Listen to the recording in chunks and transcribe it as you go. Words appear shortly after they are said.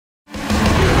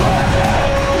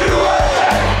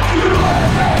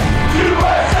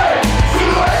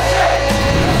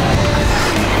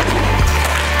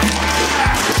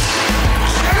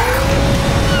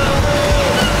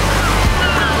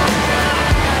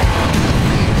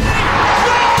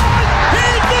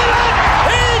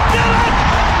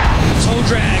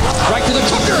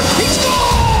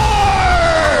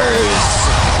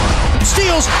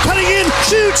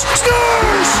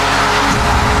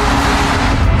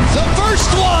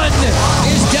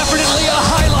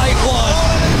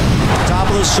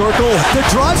circle, the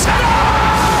drive.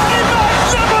 A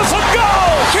magnificent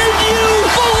goal! Can you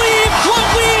believe what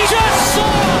we just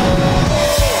saw?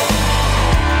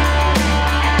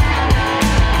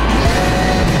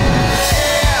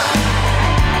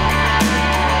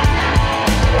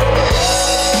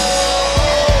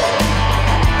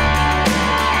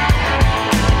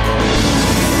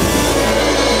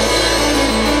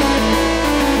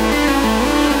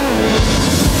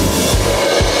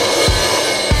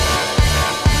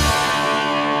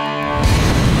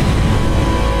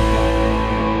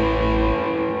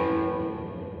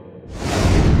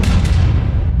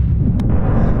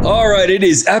 All right, it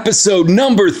is episode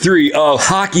number 3 of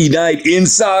Hockey Night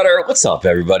Insider. What's up,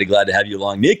 everybody? Glad to have you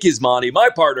along. Nick Gismondi, my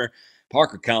partner,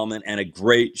 Parker Kalmen, and a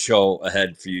great show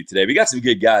ahead for you today. We got some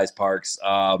good guys, Parks.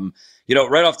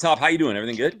 Right off top, how you doing?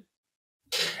 Everything good?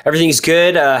 Everything's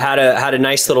good. Had a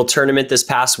nice little tournament this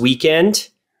past weekend.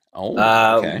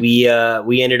 Oh, okay.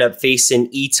 We ended up facing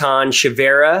Etan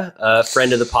Chivera, a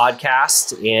friend of the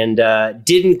podcast, and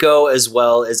didn't go as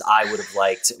well as I would have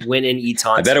liked. Went in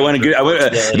Etan. I bet it went good. I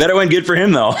bet it went good for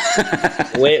him though.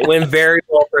 went very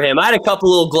well for him. I had a couple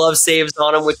little glove saves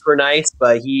on him, which were nice,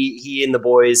 but he and the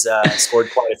boys scored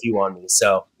quite a few on me.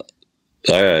 So.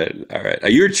 All right. Are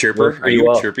you a chirper? Are you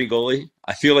a chirpy goalie?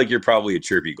 I feel like you're probably a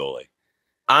chirpy goalie.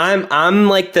 I'm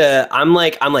like,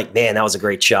 man, that was a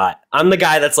great shot. I'm the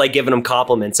guy that's like giving him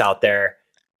compliments out there,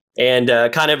 and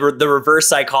kind of the reverse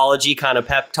psychology, kind of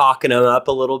pep talking him up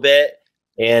a little bit,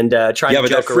 and trying to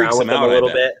joke around with him a little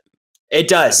bit. It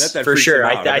does for sure.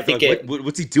 I think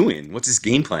what's he doing? What's his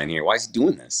game plan here? Why is he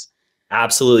doing this?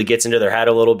 Absolutely gets into their head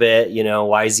a little bit. You know,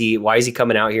 why is he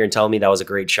coming out here and telling me that was a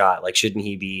great shot? Like, shouldn't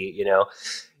he be?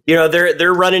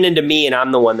 They're running into me, and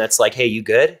I'm the one that's like, "Hey, you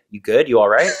good? You good? You all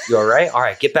right? You all right? All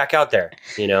right, get back out there."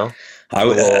 You know. I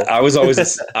was always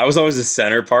a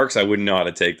center, Parks. I wouldn't know how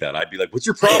to take that. I'd be like, "What's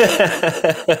your problem?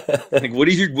 Like, what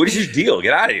is your deal?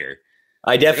 Get out of here."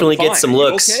 I definitely get some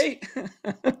looks. Okay.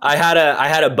 I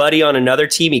had a buddy on another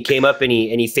team. He came up and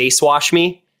he face washed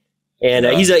me, and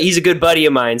he's a good buddy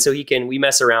of mine. So we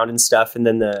mess around and stuff. And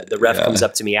then the ref comes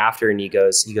up to me after and he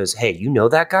goes, "Hey, you know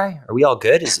that guy? Are we all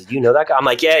good? You know that guy?" I'm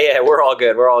like, yeah, we're all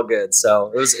good. We're all good.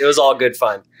 So it was all good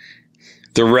fun.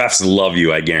 The refs love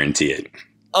you. I guarantee it.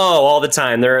 Oh, all the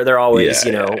time. They're always,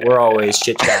 we're always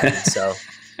chit chatting. So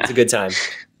it's a good time.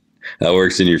 That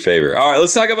works in your favor. All right,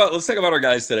 let's talk about our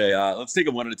guys today. Let's take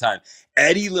them one at a time.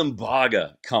 Eddie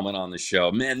Limbaga coming on the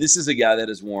show. Man, this is a guy that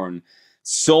has worn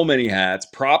so many hats.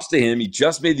 Props to him. He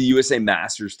just made the USA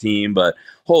Masters team, but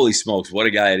holy smokes, what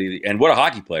a guy Eddie, and what a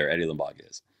hockey player Eddie Limbaga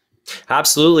is.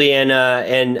 Absolutely, and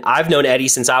I've known Eddie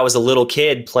since I was a little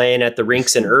kid playing at the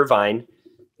rinks in Irvine.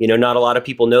 You know, not a lot of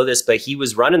people know this, but he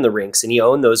was running the rinks and he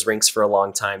owned those rinks for a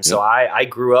long time. So I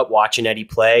grew up watching Eddie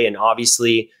play, and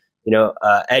obviously,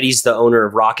 Eddie's the owner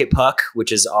of Rocket Puck,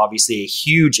 which is obviously a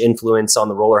huge influence on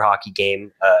the roller hockey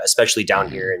game, especially down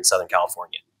here in Southern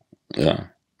California. Yeah.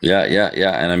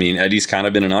 And I mean, Eddie's kind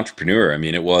of been an entrepreneur. I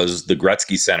mean, it was the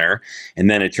Gretzky Center, and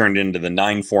then it turned into the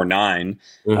 949,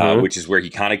 which is where he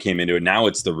kind of came into it. Now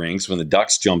it's the rinks when the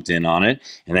Ducks jumped in on it.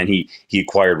 And then he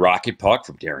acquired Rocket Puck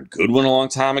from Darren Goodwin a long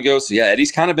time ago. So yeah,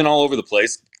 Eddie's kind of been all over the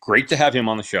place. Great to have him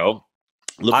on the show.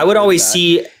 I would always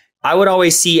see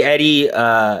Eddie,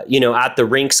 at the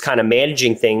rinks kind of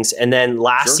managing things. And then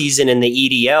last season in the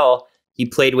EDL, he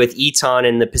played with Etan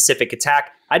in the Pacific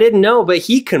Attack. I didn't know, but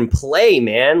he can play,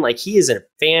 man. Like, he is a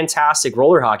fantastic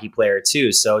roller hockey player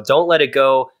too. So don't let it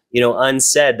go,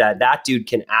 unsaid that dude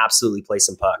can absolutely play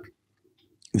some puck.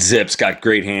 Zip's got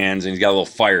great hands, and he's got a little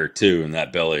fire too in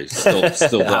that belly. Still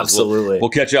does. Absolutely. We'll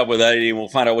catch up with Eddie, and we'll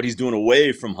find out what he's doing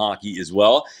away from hockey as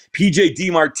well. PJ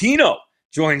Dimartino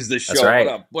joins the show. That's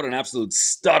right. What an absolute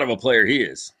stud of a player he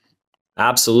is.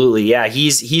 Absolutely. Yeah.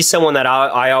 He's someone that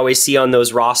I always see on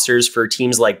those rosters for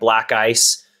teams like Black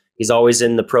Ice. He's always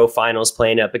in the pro finals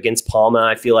playing up against Palma.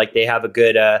 I feel like they have a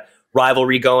good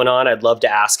rivalry going on. I'd love to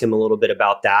ask him a little bit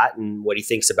about that and what he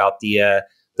thinks about the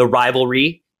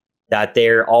rivalry that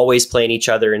they're always playing each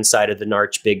other inside of the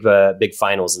Narch big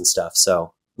finals and stuff.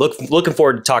 So looking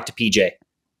forward to talk to PJ.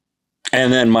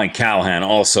 And then Mike Callahan,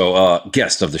 also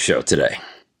guest of the show today.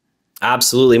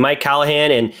 Absolutely. Mike Callahan,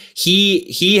 and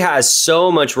he has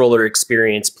so much roller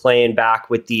experience playing back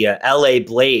with the LA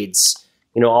Blades.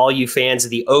 All you fans of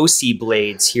the OC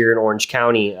Blades here in Orange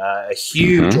County, a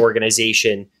huge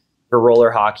organization for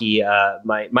roller hockey,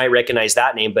 might recognize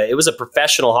that name, but it was a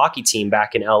professional hockey team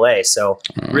back in LA. So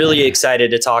really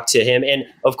excited to talk to him. And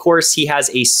of course, he has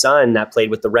a son that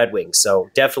played with the Red Wings. So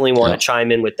definitely want to chime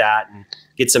in with that and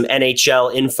get some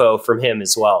NHL info from him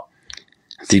as well.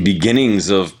 The beginnings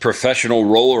of professional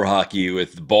roller hockey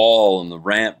with the ball and the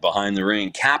ramp behind the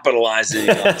ring, capitalizing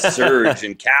on the surge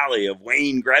and Cali of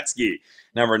Wayne Gretzky,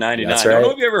 number 99. That's right. I don't right.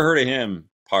 know if you ever heard of him,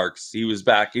 Parks. He was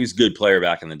back. He was a good player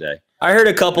back in the day. I heard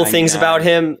a couple 99. things about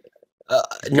him.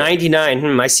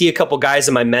 99. I see a couple guys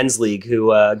in my men's league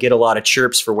who get a lot of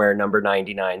chirps for wearing number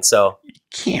 99. So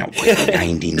can't wear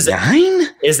 99.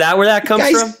 Is that where that comes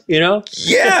from? You know?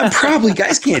 Yeah, probably.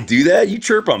 Guys can't do that. You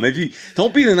chirp them. If you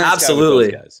don't be the nice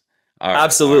Absolutely. guy with those guys.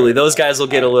 Absolutely. Those guys will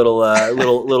get a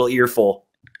little earful.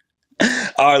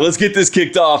 All right, let's get this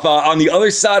kicked off. On the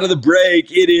other side of the break,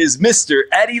 it is Mr.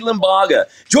 Eddie Limbaga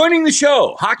joining the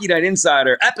show. Hockey Night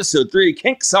Insider, Episode 3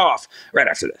 kicks off right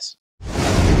after this.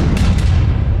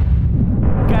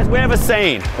 Guys, we have a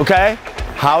saying, okay?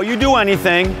 How you do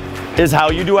anything is how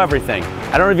you do everything.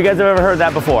 I don't know if you guys have ever heard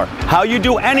that before. How you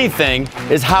do anything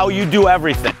is how you do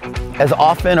everything. As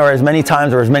often or as many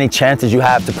times or as many chances you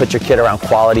have to put your kid around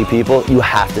quality people, you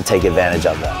have to take advantage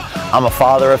of them. I'm a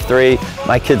father of 3.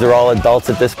 My kids are all adults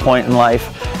at this point in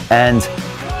life. And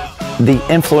the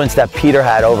influence that Peter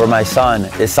had over my son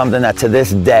is something that to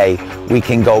this day we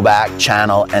can go back,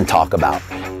 channel, and talk about.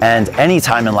 And any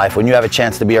time in life when you have a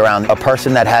chance to be around a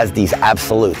person that has these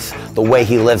absolutes, the way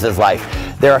he lives his life,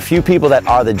 there are a few people that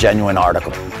are the genuine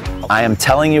article. I am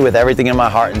telling you with everything in my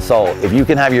heart and soul, if you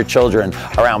can have your children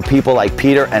around people like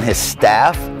Peter and his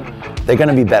staff, they're going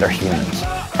to be better humans.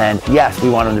 And yes,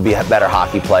 we want them to be better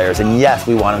hockey players. And yes,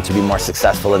 we want them to be more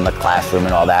successful in the classroom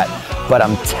and all that. But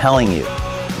I'm telling you,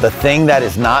 the thing that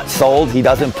is not sold, he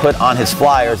doesn't put on his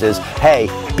flyers is, hey,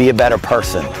 be a better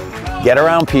person. Get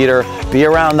around Peter, be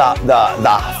around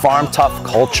the farm tough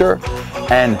culture,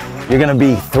 and you're going to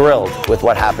be thrilled with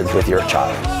what happens with your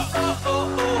child.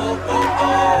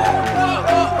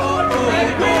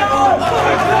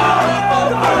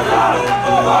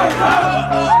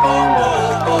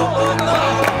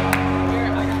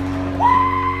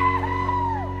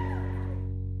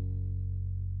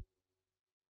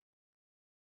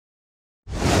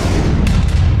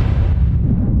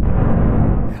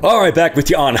 All right, back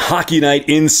with you on Hockey Night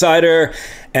Insider,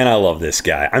 and I love this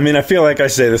guy. I mean, I feel like I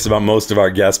say this about most of our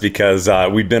guests because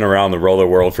we've been around the roller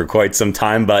world for quite some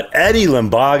time, but Eddie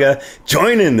Limbaga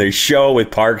joining the show with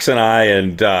Parks and I,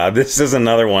 and this is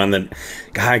another one that,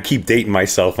 God, I keep dating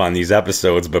myself on these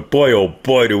episodes, but boy, oh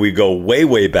boy, do we go way,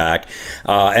 way back.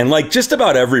 And like just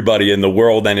about everybody in the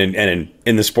world and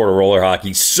in the sport of roller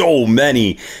hockey, so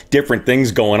many different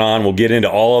things going on. We'll get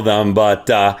into all of them, but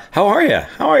how are you?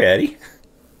 How are you, Eddie?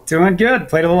 Doing good.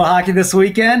 Played a little hockey this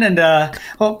weekend, and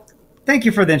well, thank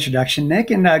you for the introduction, Nick,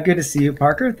 and good to see you,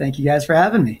 Parker. Thank you guys for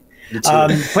having me. Played a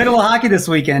little hockey this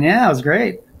weekend. Yeah, it was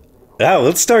great. Yeah,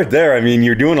 let's start there. I mean,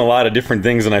 you're doing a lot of different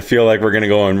things, and I feel like we're going to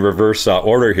go in reverse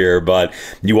order here, but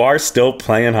you are still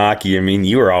playing hockey. I mean,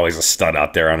 you were always a stud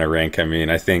out there on a rink. I mean,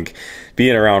 I think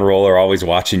being around roller, always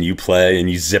watching you play and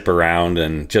you zip around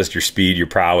and just your speed, your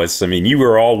prowess. I mean, you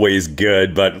were always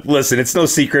good, but listen, it's no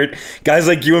secret. Guys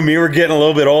like you and me were getting a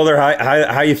little bit older.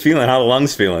 How you feeling? How the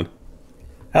lungs feeling?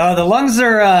 The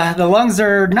lungs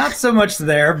are not so much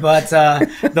there, but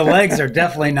the legs are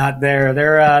definitely not there.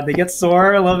 They get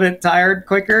sore, a little bit tired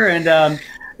quicker, and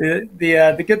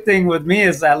the good thing with me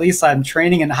is at least I'm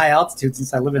training in high altitude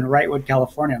since I live in Wrightwood,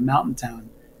 California, a mountain town.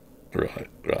 Right.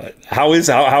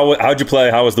 How'd you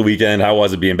play? How was the weekend? How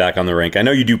was it being back on the rink? I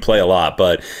know you do play a lot,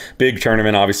 but big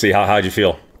tournament, obviously. How'd you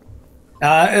feel?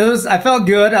 I felt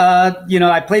good.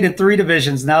 I played in 3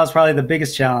 divisions, and that was probably the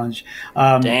biggest challenge.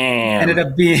 Damn. Ended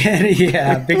up being,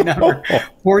 big number,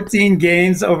 14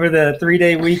 games over the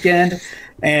 3-day weekend.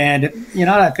 And,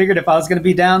 I figured if I was going to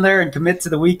be down there and commit to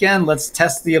the weekend, let's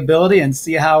test the ability and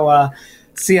see how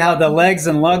the legs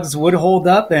and lugs would hold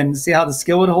up and see how the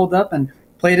skill would hold up. And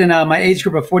played in my age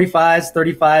group of 45s,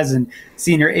 35s, and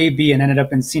senior A-B, and ended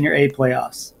up in senior A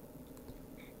playoffs.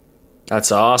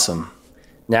 That's awesome.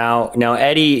 Now,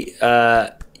 Eddie,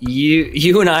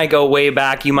 you and I go way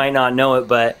back. You might not know it,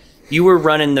 but you were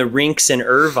running the rinks in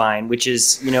Irvine, which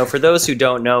is, for those who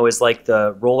don't know, is like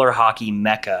the roller hockey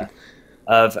mecca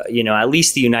of, at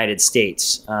least the United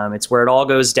States. It's where it all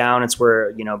goes down. It's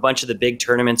where, a bunch of the big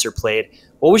tournaments are played.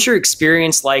 What was your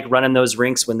experience like running those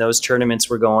rinks when those tournaments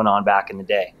were going on back in the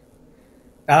day?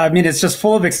 It's just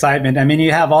full of excitement.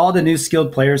 You have all the new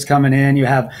skilled players coming in. You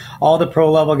have all the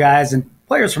pro level guys and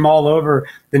players from all over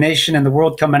the nation and the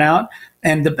world coming out.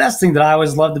 And the best thing that I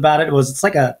always loved about it was it's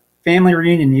like a family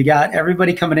reunion. You got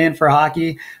everybody coming in for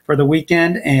hockey for the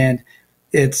weekend, and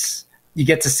you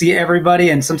get to see everybody.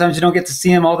 And sometimes you don't get to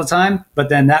see them all the time, but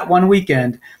then that one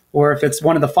weekend, or if it's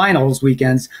one of the finals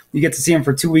weekends, you get to see them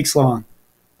for 2 weeks long.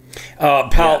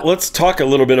 Pal, let's talk a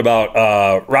little bit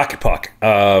about Rocket Puck.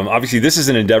 Obviously, this is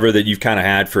an endeavor that you've kind of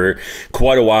had for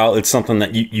quite a while. It's something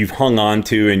that you've hung on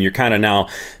to, and you're kind of now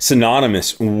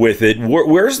synonymous with it.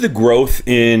 Where's the growth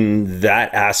in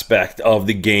that aspect of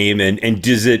the game, and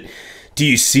do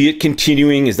you see it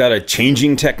continuing? Is that a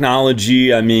changing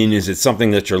technology? I mean, is it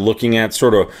something that you're looking at?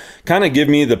 Sort of kind of give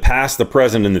me the past, the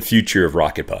present, and the future of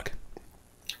Rocket Puck.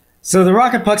 So the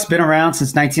Rocket Puck's been around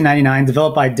since 1999,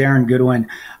 developed by Darren Goodwin.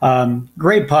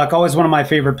 Great puck, always one of my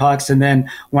favorite pucks. And then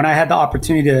when I had the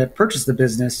opportunity to purchase the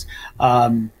business,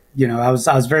 I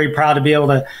was very proud to be able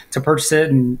to purchase it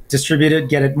and distribute it,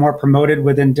 get it more promoted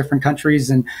within different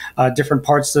countries and different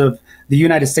parts of the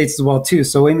United States as well too.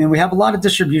 So I mean, we have a lot of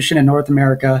distribution in North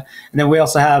America, and then we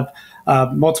also have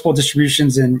multiple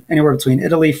distributions in anywhere between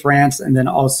Italy, France, and then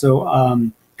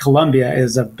also Colombia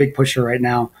is a big pusher right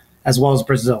now, as well as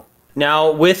Brazil.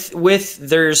 Now, with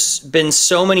there's been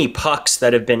so many pucks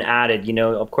that have been added.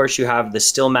 Of course, you have the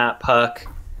still mat puck.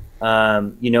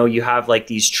 You have like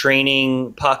these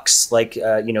training pucks, like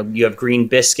you have Green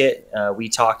Biscuit. We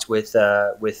talked with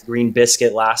Green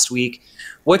Biscuit last week.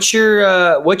 What's your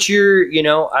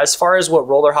as far as what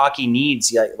roller hockey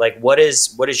needs? Like what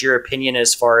is your opinion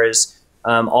as far as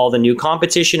all the new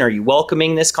competition? Are you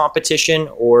welcoming this competition,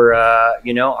 or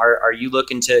are you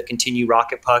looking to continue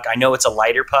Rocket Puck? I know it's a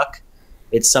lighter puck.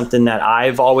 It's something that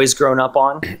I've always grown up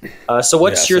on. So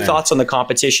what's your thoughts on the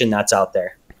competition that's out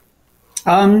there?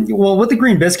 Well, with the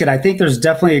Green Biscuit, I think there's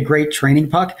definitely a great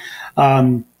training puck.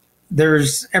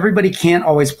 Everybody can't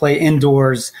always play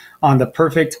indoors on the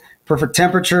perfect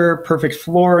temperature, perfect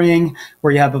flooring,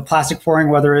 where you have a plastic flooring,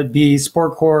 whether it be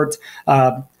sport court,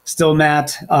 still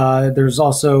mat. There's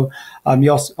also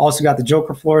you also got the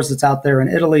Joker floors that's out there in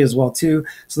Italy as well too.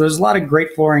 So there's a lot of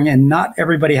great flooring, and not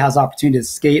everybody has opportunity to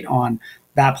skate on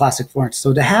that plastic flooring.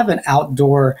 So to have an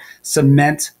outdoor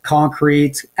cement,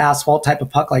 concrete, asphalt type of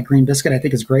puck like Green Biscuit, I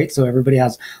think is great. So everybody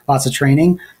has lots of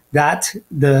training. That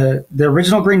the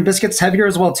original Green Biscuit's heavier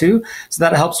as well too. So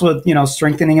that helps with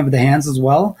strengthening of the hands as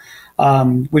well.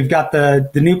 We've got the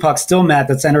new puck still mat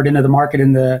that's entered into the market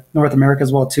in the North America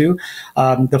as well too.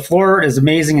 The floor is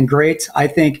amazing and great. I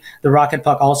think the Rocket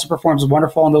Puck also performs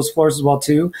wonderful on those floors as well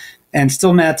too. And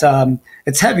still mat,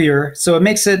 it's heavier, so it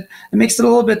makes it a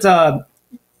little bit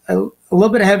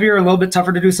heavier, a little bit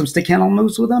tougher to do some stick handle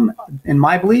moves with them, in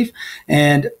my belief.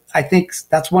 And I think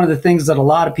that's one of the things that a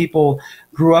lot of people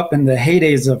grew up in the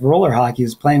heydays of roller hockey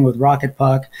is playing with Rocket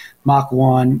Puck, Mach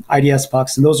 1, IDS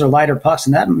pucks, and those are lighter pucks.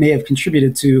 And that may have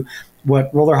contributed to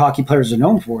what roller hockey players are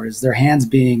known for, is their hands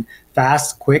being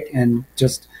fast, quick, and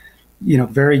just,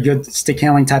 very good stick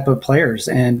handling type of players.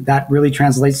 And that really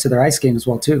translates to their ice game as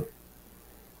well too.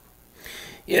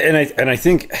 Yeah, and I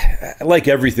think, like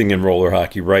everything in roller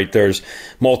hockey, right, there's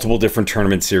multiple different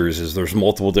tournament series, there's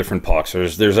multiple different pucks,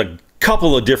 there's a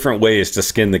couple of different ways to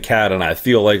skin the cat, and I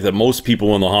feel like that most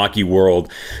people in the hockey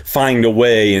world find a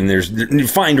way, and you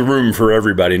find room for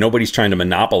everybody. Nobody's trying to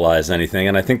monopolize anything,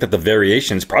 and I think that the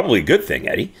variation is probably a good thing,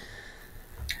 Eddie.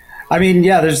 I mean,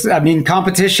 yeah,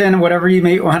 competition, whatever you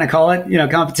may want to call it,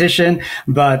 competition.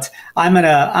 But I'm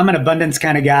an abundance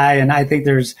kind of guy, and I think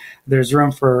there's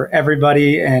room for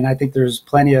everybody, and I think there's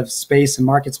plenty of space and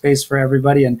market space for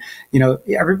everybody, and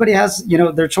everybody has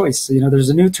their choice. There's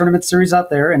a new tournament series out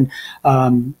there, and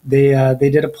they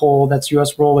did a poll. That's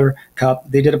U.S. Roller Cup.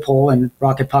 They did a poll, and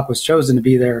Rocket Puck was chosen to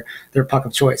be their puck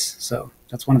of choice. So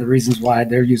that's one of the reasons why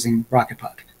they're using Rocket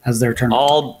Puck as their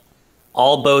tournament.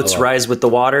 All boats rise with the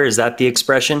water. Is that the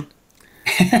expression?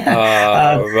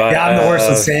 Yeah, I'm the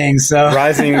worst at saying so.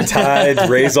 Rising tides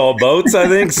raise all boats, I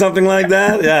think, something like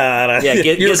that. Yeah,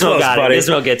 Gizmo close, got buddy. it.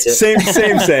 Gizmo gets it. Same.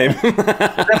 Is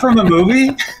that from a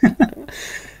movie?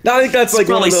 No, I think that's like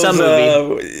probably one of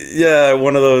those,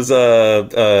 one of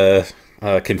those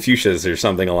Confucius or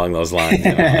something along those lines.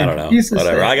 I don't know.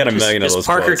 Whatever. I got a million of those.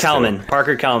 Parker Kalmen.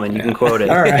 Parker Kalmen. You can quote it.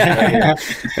 All right.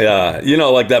 Yeah.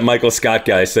 Like that Michael Scott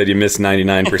guy said, you miss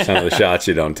 99% of the shots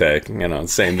you don't take.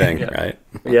 Same thing, right?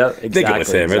 Yeah, exactly. I think it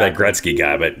was him or that Gretzky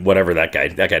guy, but whatever, that guy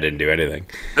didn't do anything.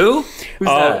 Who? Who's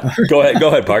that? Go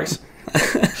ahead, Parks.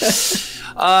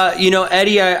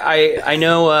 Eddie, I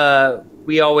know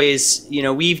we always,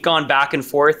 we've gone back and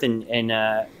forth, and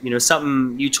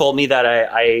something you told me that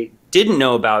I didn't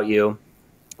know about you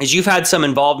is you've had some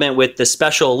involvement with the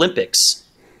Special Olympics,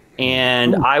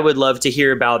 and I would love to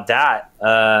hear about that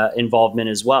involvement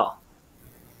as well.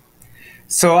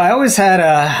 So I always had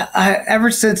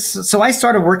I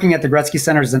started working at the Gretzky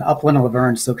Centers in Upland and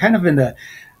Laverne, so kind of in the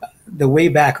the way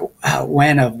back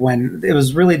when it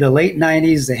was really the late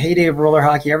 90s, the heyday of roller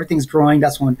hockey. Everything's growing.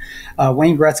 That's when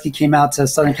Wayne Gretzky came out to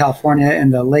Southern California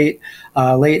in the late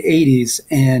 80s,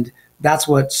 and that's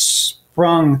what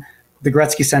sprung the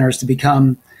Gretzky Centers to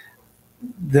become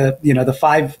the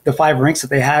five rinks that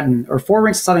they had, or 4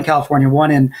 rinks in Southern California,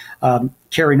 1 in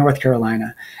Cary, North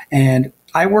Carolina. And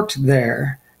I worked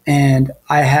there, and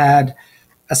I had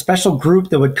a special group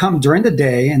that would come during the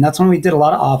day, and that's when we did a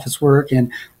lot of office work.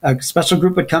 And a special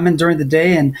group would come in during the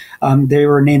day, and they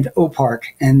were named OPARC,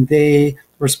 and they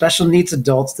were special needs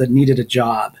adults that needed a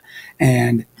job.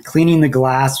 And cleaning the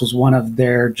glass was one of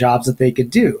their jobs that they could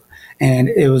do. And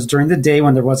it was during the day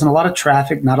when there wasn't a lot of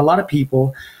traffic, not a lot of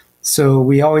people. So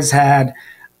we always had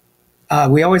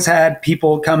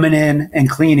people coming in and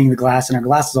cleaning the glass, and our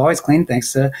glass was always clean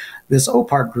thanks to this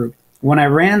OPARC group. When I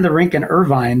ran the rink in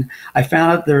Irvine, I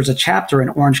found out there's a chapter in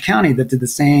Orange County that did the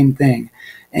same thing.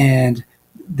 And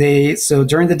so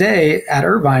during the day at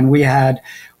Irvine, we had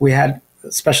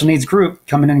a special needs group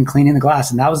coming in and cleaning the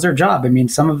glass, and that was their job. I mean,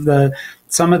 some of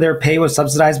their pay was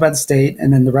subsidized by the state,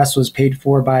 and then the rest was paid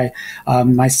for by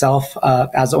myself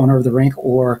as the owner of the rink,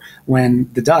 or when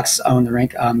the Ducks owned the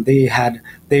rink,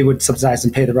 they would subsidize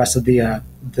and pay the rest of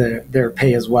their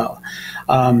pay as well.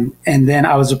 And then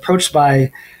I was approached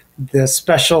by the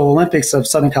Special Olympics of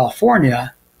Southern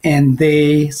California, and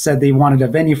they said they wanted a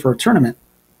venue for a tournament.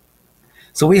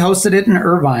 So we hosted it in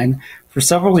Irvine for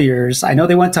several years. I know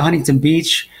they went to Huntington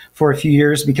Beach for a few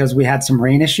years because we had some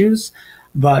rain issues.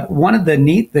 But one of the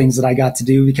neat things that I got to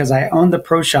do, because I owned the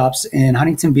pro shops in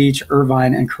Huntington Beach,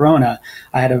 Irvine, and Corona,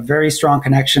 I had a very strong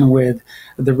connection with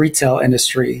the retail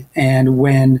industry. And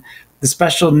when the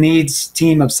special needs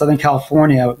team of Southern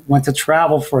California went to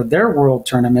travel for their world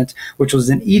tournament, which was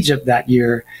in Egypt that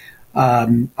year,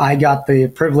 I got the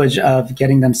privilege of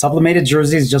getting them sublimated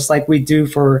jerseys, just like we do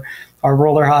for our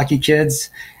roller hockey kids.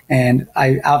 And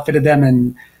I outfitted them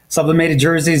in sublimated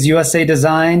jerseys, USA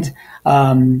designed.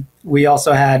 We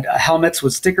also had helmets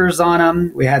with stickers on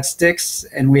them. We had sticks,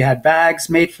 and we had bags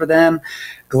made for them,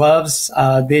 gloves.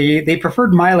 They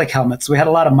preferred Milik helmets. We had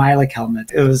a lot of Milik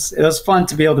helmets. It was fun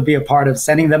to be able to be a part of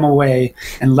sending them away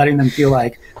and letting them feel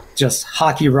like just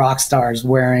hockey rock stars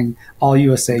wearing all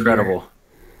USA Incredible. Gear.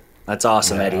 That's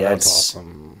awesome, Yeah, Eddie. that's That's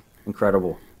awesome.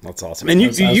 incredible. That's awesome. And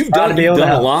you've done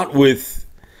a lot with,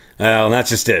 and that's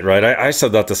just it, right? I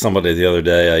said that to somebody the other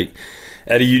day.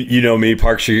 Eddie, you know me,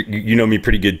 Parks, you know me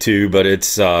pretty good too, but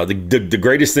it's the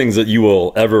greatest things that you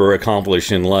will ever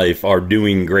accomplish in life are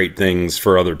doing great things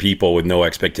for other people with no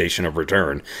expectation of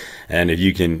return. And if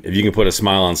you can put a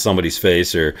smile on somebody's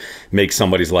face or make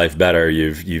somebody's life better,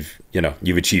 you've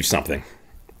achieved something.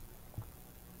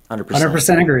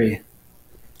 100% agree.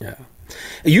 Yeah.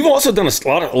 You've also done a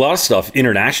lot of stuff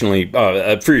internationally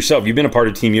for yourself. You've been a part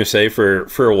of Team USA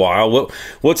for a while.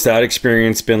 What's that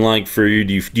experience been like for you?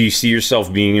 Do you see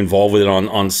yourself being involved with it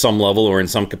on some level or in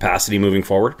some capacity moving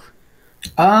forward?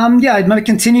 Yeah, I'm going to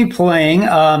continue playing.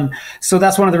 So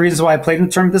that's one of the reasons why I played in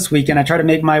the tournament this weekend. I try to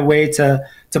make my way to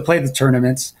play the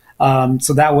tournaments.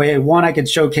 So that way, one, I could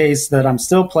showcase that I'm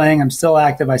still playing, I'm still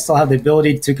active, I still have the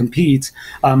ability to compete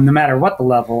no matter what the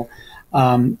level.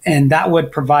 And that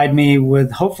would provide me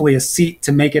with hopefully a seat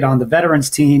to make it on the veterans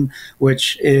team,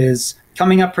 which is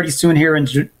coming up pretty soon here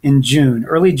in June,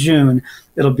 early June.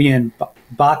 It'll be in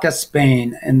Baca,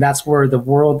 Spain, and that's where the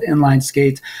World Inline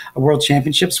Skate World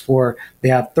Championships for. They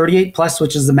have 38 plus,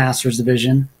 which is the Masters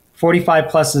division, 45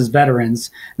 plus is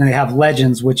veterans, and they have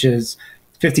Legends, which is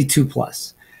 52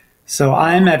 plus. So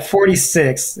I'm at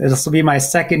 46. This will be my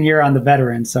second year on the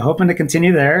veterans, so hoping to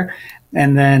continue there.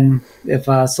 And then if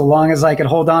so long as I could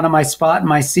hold on to my spot and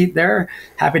my seat there,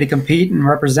 happy to compete and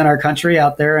represent our country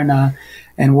out there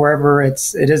and wherever it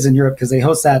is in Europe, because they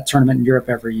host that tournament in Europe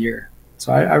every year.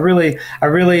 So I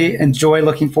really enjoy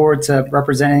looking forward to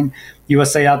representing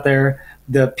USA out there.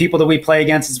 The people that we play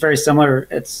against, it's very similar.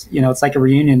 It's like a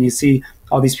reunion. You see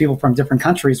all these people from different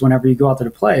countries whenever you go out there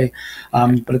to play.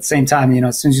 But at the same time,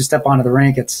 as soon as you step onto the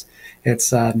rink, it's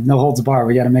no holds bar.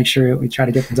 We got to make sure we try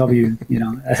to get the W,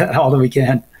 all that we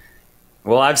can.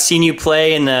 Well, I've seen you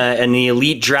play in the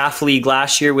Elite Draft League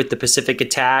last year with the Pacific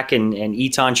Attack and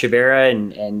Eton Chivera,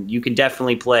 and you can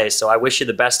definitely play. So I wish you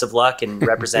the best of luck in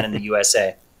representing the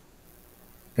USA.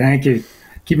 Thank you.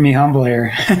 Keeping me humble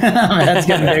here. My head's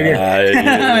getting bigger.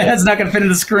 My head's not going to fit in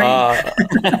the screen.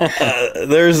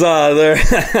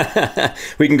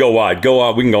 We can go wide.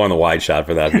 We can go on the wide shot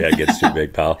for that if your head gets too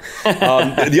big, pal.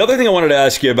 The other thing I wanted to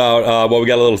ask you about, we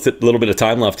got a little bit of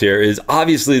time left here, is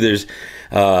obviously there's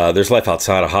life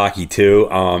outside of hockey too,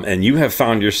 and you have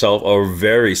found yourself a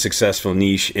very successful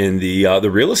niche in the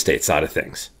real estate side of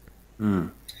things.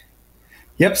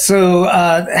 Yeah, Yep. So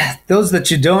those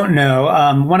that you don't know,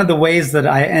 one of the ways that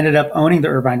I ended up owning the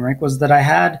Irvine rink was that I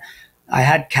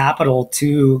had capital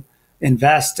to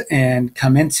invest and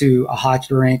come into a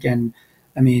hockey rink. And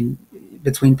I mean,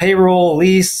 between payroll,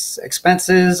 lease,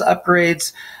 expenses,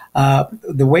 upgrades,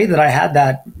 the way that I had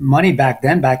that money back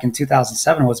then, back in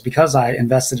 2007, was because I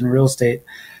invested in real estate.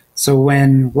 So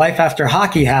when life after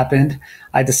hockey happened,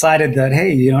 I decided that,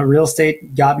 hey, real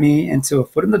estate got me into a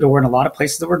foot in the door in a lot of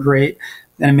places that were great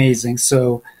and amazing.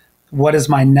 So what is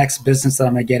my next business that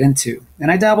I'm going to get into?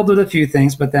 And I dabbled with a few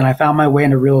things, but then I found my way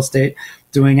into real estate,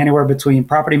 doing anywhere between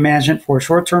property management for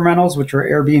short-term rentals, which are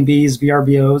Airbnbs,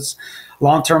 VRBOs,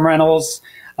 long-term rentals,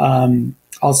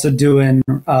 also doing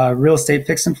real estate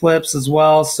fix and flips as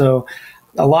well. So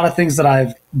a lot of things that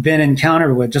I've been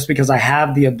encountered with just because I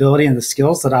have the ability and the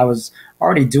skills that I was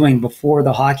already doing before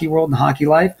the hockey world and hockey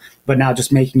life, but now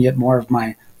just making it more of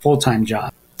my full-time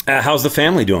job. How's the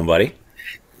family doing, buddy?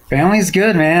 Family's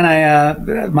good,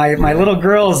 man. My little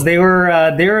girls, they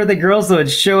were the girls that would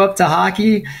show up to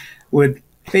hockey with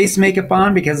face makeup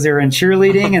on because they were in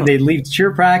cheerleading, and they'd leave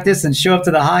cheer practice and show up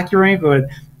to the hockey rink with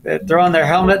throw on their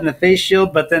helmet and the face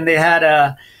shield, but then they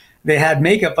had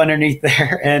makeup underneath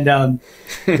there, and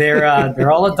they're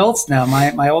all adults now.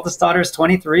 My oldest daughter is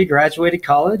 23, graduated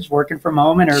college, working from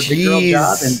home in her big girl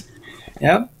job, and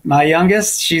yep, my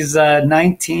youngest, she's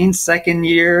 19, second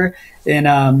year in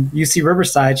UC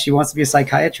Riverside. She wants to be a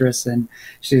psychiatrist, and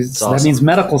awesome. That means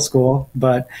medical school.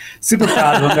 But super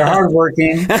proud of them. They're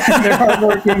hardworking. They're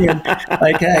hardworking, and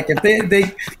like heck, if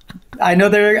they I know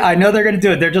they're going to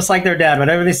do it. They're just like their dad.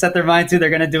 Whatever they set their mind to, they're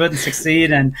going to do it and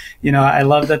succeed. And I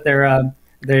love that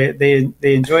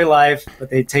they enjoy life, but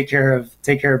they take care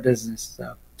of business.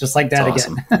 So just like that That's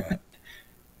awesome. again.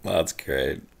 Well, that's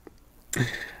great.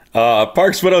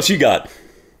 Parks, what else you got?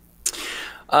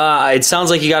 It sounds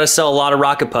like you got to sell a lot of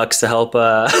rocket pucks to help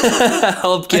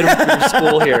help get them through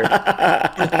school here.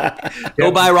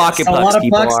 Go buy rocket pucks,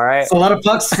 people. Pucks, all right, a lot of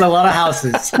pucks, a lot of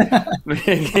houses.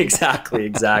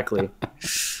 Exactly.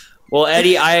 Well,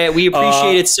 Eddie, we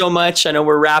appreciate it so much. I know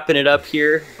we're wrapping it up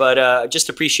here, but just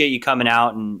appreciate you coming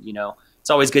out, and it's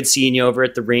always good seeing you over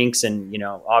at the rinks, and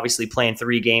obviously playing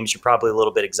 3 games, you're probably a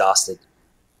little bit exhausted.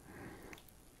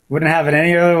 Wouldn't have it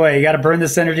any other way. You got to burn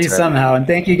this energy somehow. And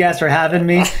thank you guys for having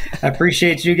me. I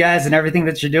appreciate you guys and everything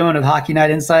that you're doing with Hockey Night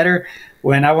Insider.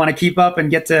 When I want to keep up and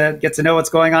get to know what's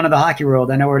going on in the hockey world,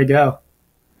 I know where to go.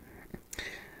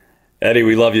 Eddie,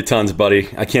 we love you tons, buddy.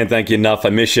 I can't thank you enough. I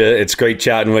miss you. It's great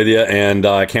chatting with you, and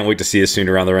I can't wait to see you soon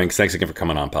around the rinks. Thanks again for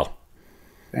coming on, pal.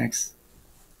 Thanks.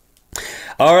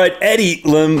 All right, Eddie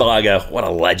Limbaga, what a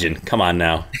legend. Come on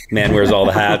now. Man wears all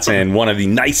the hats and one of the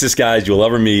nicest guys you'll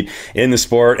ever meet in the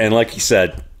sport. And like you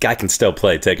said, guy can still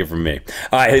play. Take it from me.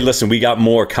 All right, hey, listen, we got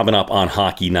more coming up on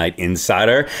Hockey Night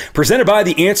Insider. Presented by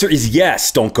The Answer is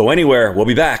Yes. Don't go anywhere. We'll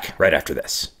be back right after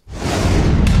this.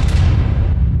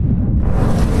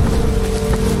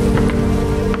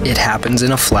 It happens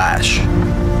in a flash.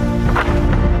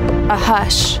 A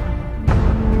hush.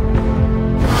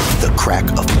 The crack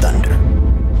of thunder.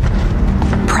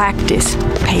 Practice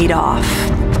paid off.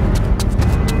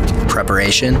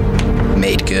 Preparation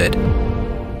made good.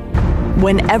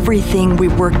 When everything we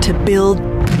work to build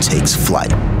takes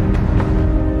flight.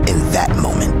 In that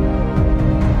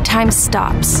moment, time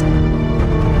stops.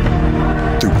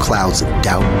 Through clouds of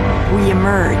doubt, We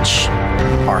emerge.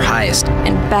 Our highest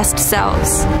And best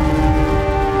selves.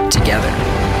 together,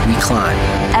 we climb.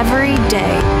 Every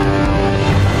day,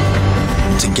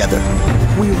 together,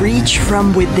 we reach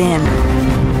from within.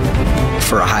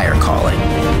 For a higher calling,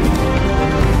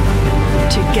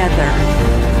 Together,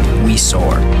 we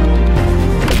soar.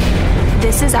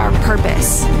 this is our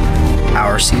purpose.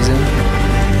 Our season,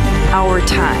 Our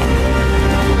time.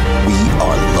 we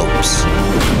are Lopes.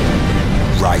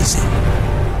 Rising.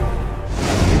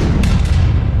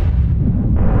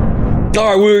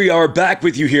 All right, we are back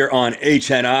with you here on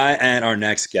HNI, and our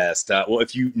next guest. Well,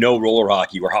 if you know roller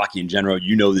hockey or hockey in general,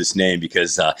 you know this name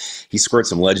because he scored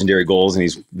some legendary goals, and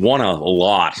he's won a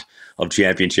lot of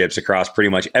championships across pretty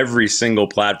much every single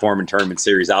platform and tournament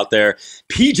series out there.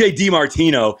 PJ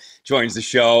Dimartino joins the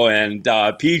show, and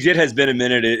PJ, it has been a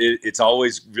minute. It's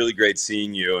always really great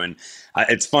seeing you, and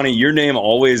it's funny, your name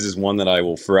always is one that I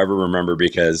will forever remember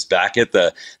because back at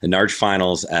the Narch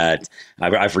finals at,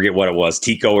 I forget what it was,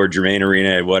 Tico or Germain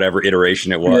Arena, whatever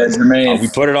iteration it was. Yeah, Germain. We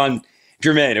put it on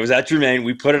Germain. It was at Germain.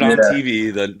 We put it on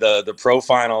TV, the pro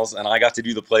finals, and I got to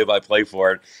do the play-by-play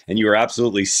for it. And you were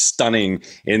absolutely stunning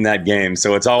in that game.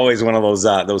 So it's always one of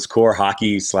those core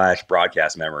hockey /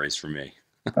 broadcast memories for me.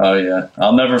 Oh yeah,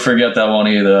 I'll never forget that one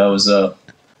either. That was a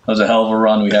hell of a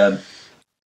run we had.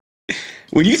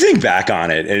 When you think back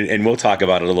on it, and we'll talk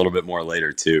about it a little bit more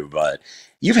later too, but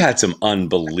you've had some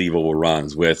unbelievable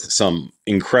runs with some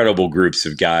incredible groups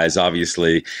of guys,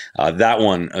 obviously, that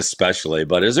one especially.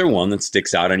 But is there one that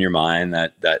sticks out in your mind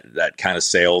that kind of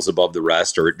sails above the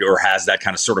rest, or has that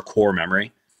kind of sort of core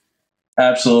memory?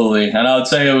 Absolutely. And I would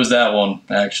say it was that one,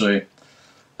 actually.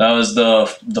 That was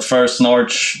the first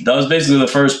Norwich. That was basically the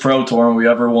first pro tournament we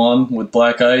ever won with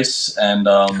Black Ice. And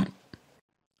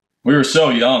we were so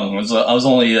young. I was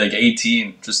only like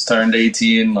 18, just turned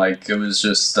 18. Like, it was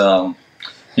just, that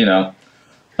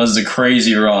was a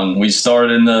crazy run. We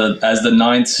started as the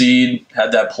 9th seed,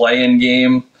 had that play-in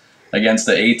game against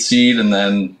the 8th seed, and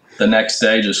then the next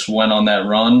day just went on that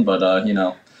run. But,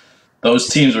 those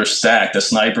teams were stacked. The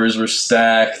Snipers were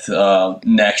stacked.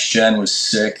 Next Gen was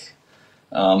sick.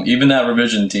 Even that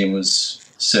revision team was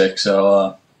sick.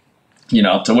 So,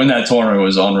 to win that tournament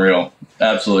was unreal.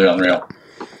 Absolutely unreal.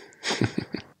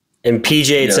 And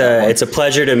PJ, it's a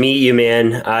pleasure to meet you,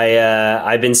 man.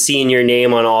 I've been seeing your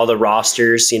name on all the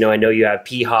rosters. I know you have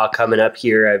Piha coming up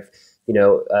here.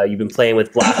 You've been playing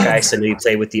with Black Ice. I know you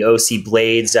played with the OC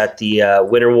Blades at the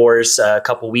Winter Wars a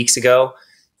couple weeks ago.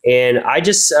 And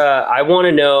I want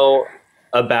to know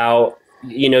about,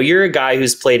 you're a guy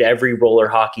who's played every roller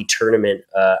hockey tournament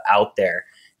out there.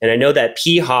 And I know that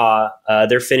Piha,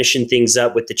 they're finishing things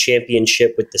up with the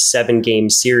championship with the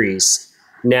 7-game series.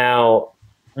 Now,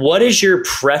 what is your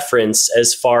preference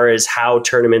as far as how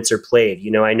tournaments are played?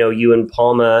 I know you and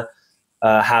Palma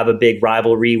have a big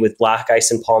rivalry with Black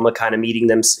Ice and Palma, kind of meeting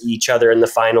each other in the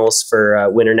finals for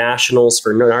Winter Nationals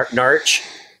for Narch.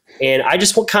 And I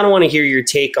just kind of want to hear your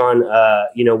take on,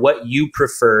 what you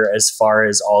prefer as far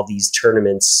as all these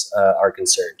tournaments are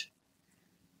concerned.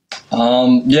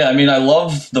 I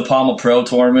love the Palma Pro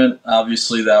tournament.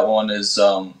 Obviously, that one is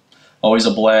always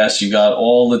a blast. You got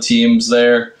all the teams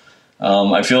there.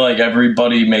 I feel like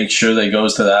everybody makes sure they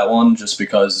goes to that one just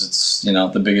because it's,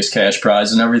 the biggest cash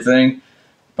prize and everything.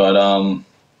 But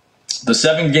the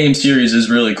 7-game series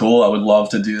is really cool. I would love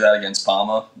to do that against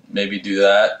Palma, maybe do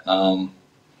that.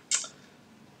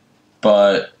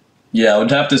 But yeah, I would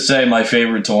have to say my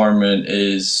favorite tournament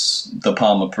is the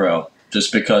Palma Pro,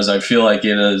 just because I feel like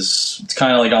it's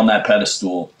kind of like on that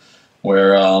pedestal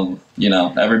where,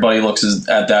 everybody looks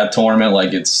at that tournament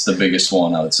like it's the biggest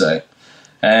one, I would say.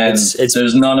 And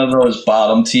there's none of those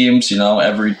bottom teams,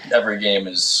 every game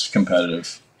is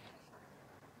competitive.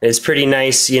 It's pretty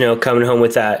nice, coming home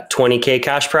with that $20K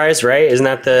cash prize, right? Isn't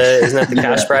that the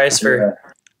cash prize for? Yeah.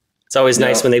 It's always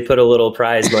nice when they put a little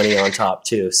prize money on top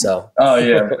too. So. Oh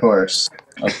yeah, of course.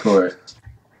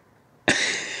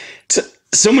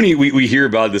 So many we hear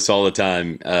about this all the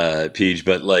time, Peach,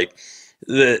 but like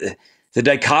the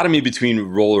dichotomy between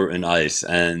roller and ice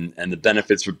and the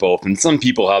benefits for both. And some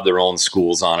people have their own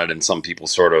schools on it, and some people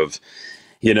sort of,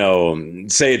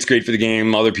 say it's great for the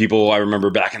game. Other people, I remember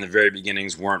back in the very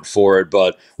beginnings, weren't for it.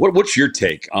 But what's your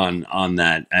take on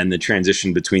that and the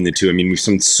transition between the two? I mean, we've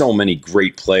seen so many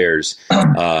great players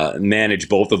manage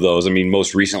both of those. I mean,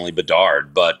 most recently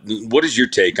Bedard. But what is your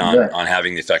take on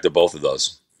having the effect of both of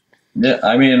those? Yeah,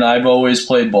 I mean, I've always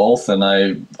played both, and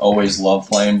I always loved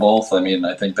playing both. I mean,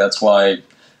 I think that's why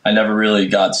I never really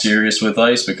got serious with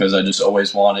ice, because I just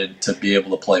always wanted to be able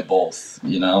to play both,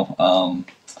 And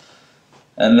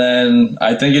then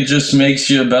I think it just makes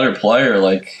you a better player,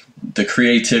 like the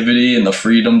creativity and the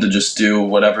freedom to just do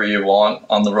whatever you want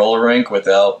on the roller rink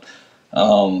without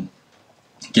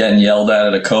getting yelled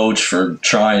at a coach for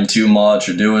trying too much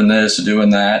or doing this or doing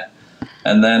that.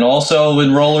 And then also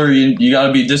with roller, you got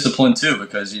to be disciplined too,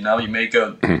 because you make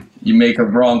a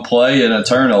wrong play and a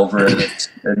turnover, and it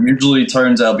usually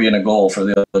turns out being a goal for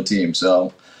the other team.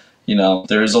 So,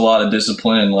 there's a lot of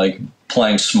discipline and like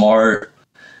playing smart.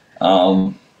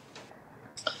 But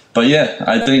yeah,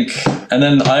 I think, and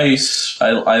then ice,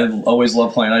 I always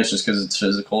love playing ice just because it's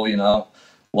physical.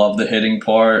 Love the hitting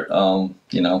part.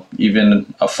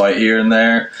 Even a fight here and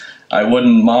there. I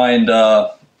wouldn't mind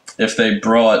if they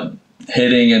brought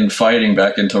hitting and fighting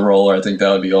back into roller. I think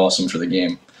that would be awesome for the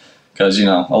game, because a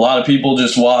lot of people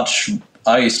just watch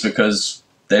ice because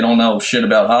they don't know shit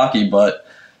about hockey, but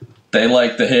they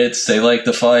like the hits, they like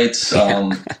the fights.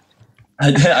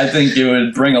 I think it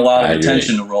would bring a lot of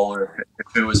attention to roller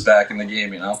if it was back in the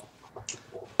game.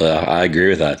 I agree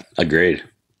with that. Agreed.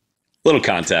 Little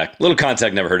contact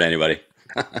never hurt anybody.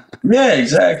 Yeah,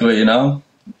 exactly.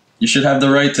 You should have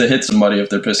the right to hit somebody if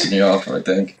they're pissing you off, I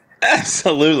think.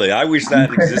 Absolutely. I wish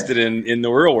that existed in the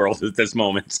real world at this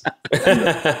moment.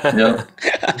 Yeah.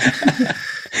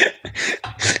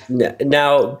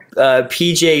 Now,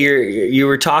 PJ, you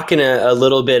were talking a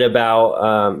little bit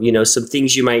about some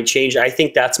things you might change. I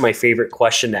think that's my favorite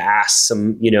question to ask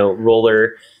some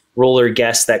roller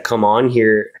guests that come on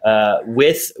here.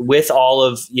 With all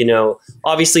of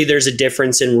obviously there's a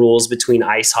difference in rules between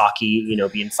ice hockey,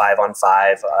 being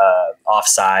 5-on-5,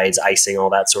 offsides, icing, all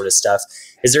that sort of stuff.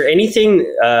 Is there anything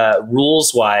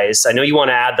rules wise? I know you want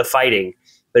to add the fighting.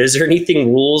 But is there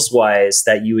anything rules-wise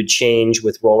that you would change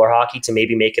with roller hockey to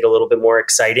maybe make it a little bit more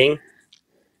exciting?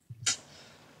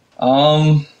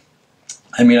 I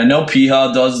know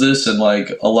Piha does this, and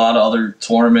like a lot of other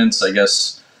tournaments, I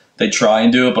guess they try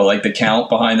and do it, but like the count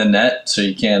behind the net, so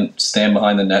you can't stand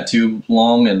behind the net too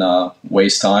long and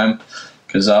waste time.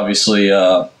 Because obviously,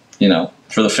 for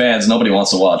the fans, nobody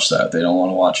wants to watch that. They don't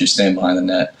want to watch you stand behind the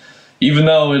net, even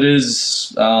though it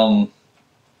is.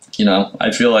 I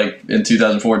feel like in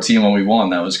 2014 when we won,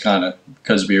 that was kind of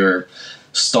because we were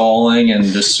stalling and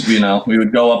just, we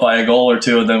would go up by a goal or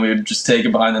two and then we would just take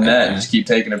it behind the net and just keep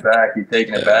taking it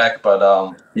back. But,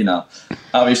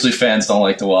 obviously fans don't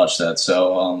like to watch that.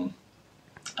 So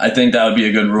I think that would be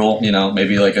a good rule,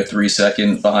 maybe like a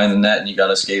 3-second behind the net and you got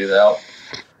to skate it out.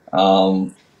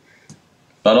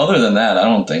 But other than that, I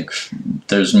don't think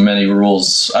there's many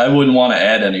rules. I wouldn't want to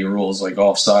add any rules like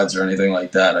offsides or anything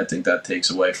like that. I think that takes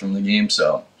away from the game.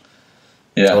 So,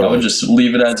 yeah, totally. I would just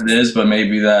leave it as it is, but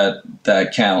maybe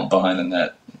that count behind the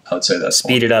net, I would say that's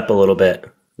speed it up a little bit.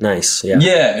 Nice, yeah.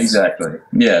 Yeah, exactly.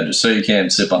 Yeah, just so you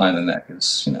can't sit behind the net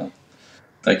because,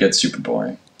 that gets super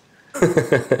boring.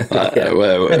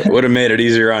 Would have made it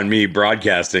easier on me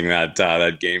broadcasting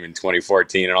that game in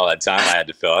 2014 and all that time I had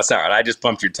to fill. That's all right. I just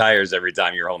pumped your tires every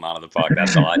time you're holding on to the puck.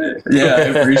 That's all I did. Yeah, I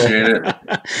appreciate it.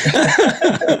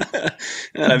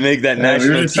 I make that national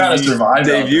we were just trying to survive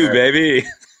debut, baby.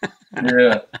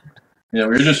 Yeah, we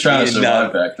were just trying to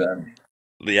survive back then.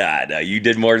 Yeah, no, you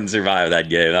did more than survive that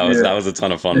game. That was a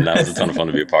ton of fun. That was a ton of fun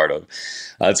to be a part of.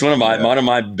 It's one of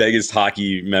my biggest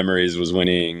hockey memories was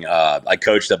winning. I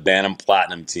coached a Bantam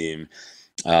Platinum team,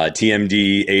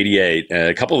 TMD 88.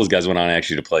 A couple of those guys went on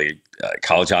actually to play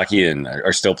college hockey and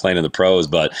are still playing in the pros.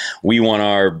 But we won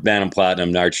our Bantam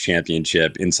Platinum Narch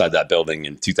Championship inside that building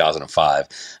in 2005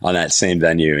 on that same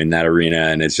venue in that arena.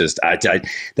 And it's just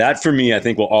that for me, I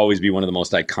think will always be one of the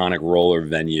most iconic roller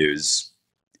venues.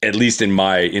 At least in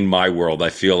my world, I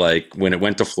feel like when it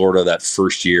went to Florida that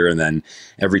first year and then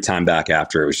every time back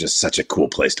after, it was just such a cool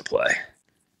place to play.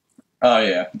 Oh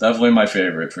yeah, definitely my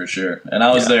favorite for sure. And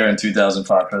I was there in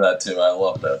 2005 for that too. I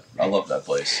love that. I love that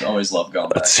place. Always love going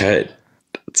back. That's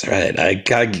right.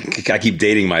 I keep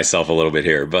dating myself a little bit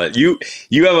here, but you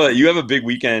have a big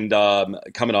weekend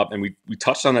coming up, and we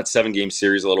touched on that 7-game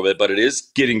series a little bit, but it is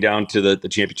getting down to the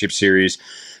championship series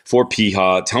for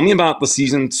Piha. Tell me about the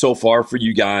season so far for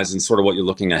you guys and sort of what you're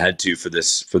looking ahead to for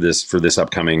this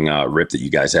upcoming rip that you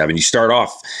guys have. And you start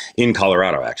off in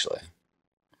Colorado, actually.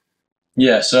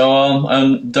 Yeah.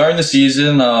 So during the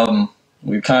season,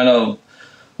 we kind of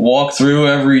walk through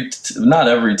not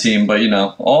every team, but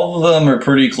all of them are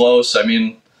pretty close. I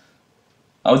mean,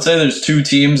 I would say there's 2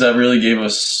 teams that really gave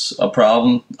us a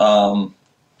problem.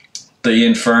 The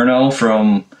Inferno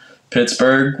from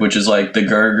Pittsburgh, which is like the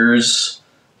Gergers,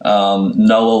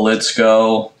 Noah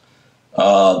Litzko,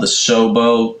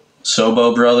 the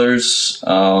Sobo brothers,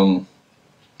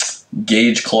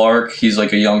 Gage Clark. He's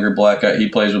like a younger Black Ice. He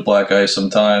plays with Black Ice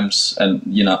sometimes, and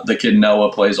the kid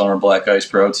Noah plays on our Black Ice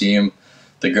Pro team,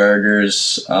 the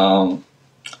Gergers.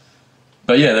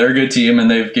 But yeah, they're a good team, and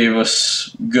they've gave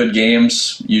us good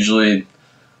games. Usually,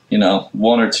 1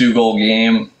 or 2 goal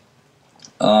game.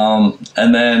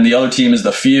 And then the other team is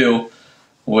the Few,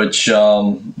 which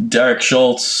Derek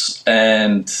Schultz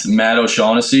and Matt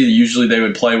O'Shaughnessy, usually they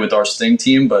would play with our Sting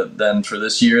team, but then for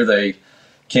this year they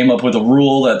came up with a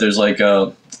rule that there's like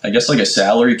a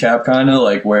salary cap kind of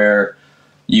like where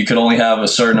you could only have a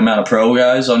certain amount of pro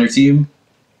guys on your team.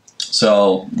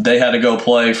 So they had to go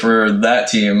play for that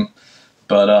team,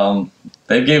 but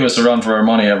they gave us a run for our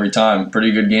money every time.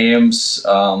 Pretty good games.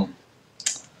 And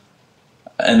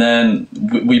then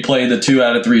we played the 2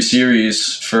 out of 3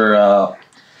 series for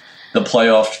the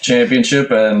playoff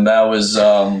championship, and that was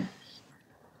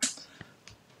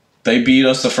they beat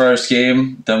us the first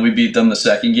game, then we beat them the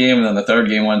second game, and then the third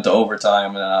game went to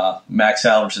overtime, and Max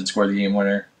Halverson scored the game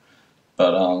winner.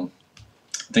 But I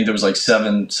think there was like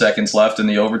 7 seconds left in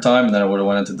the overtime, and then it would have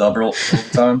went into double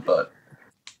overtime. But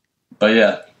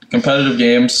yeah, competitive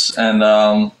games, and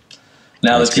now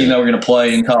the team that we're going to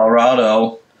play in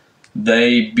Colorado,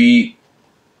 they beat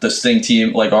the Sting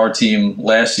team, like our team,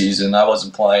 last season. I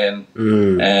wasn't playing,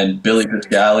 and Billy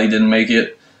Piscali didn't make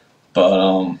it.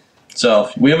 But So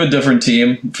we have a different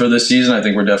team for this season. I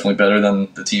think we're definitely better than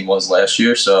the team was last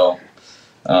year. So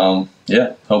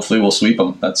yeah, hopefully we'll sweep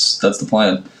them. That's the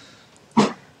plan.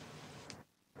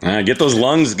 Get those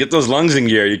lungs in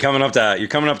gear. You're coming up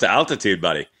to altitude,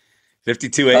 buddy.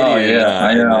 5280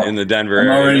 I know. in the Denver I'm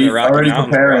area. already, The Rocky already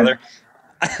Mountains, preparing. brother.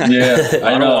 Yeah,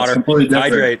 I know. Water. It's completely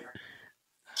different. Hydrate.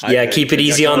 Yeah, keep it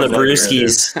easy on the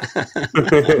brewskis.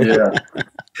 Yeah,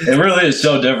 it really is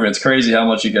so different. It's crazy how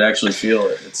much you can actually feel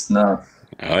it. It's nuts.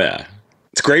 Oh yeah,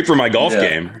 it's great for my golf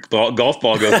game. The golf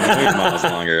ball goes 1 miles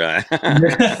longer.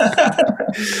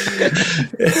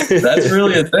 That's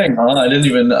really a thing, huh? I didn't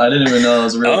even know it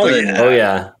was a real thing. Yeah. Oh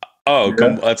yeah.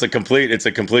 It's a complete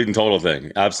and total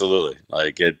thing. Absolutely.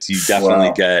 Like you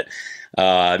definitely get.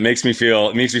 It makes me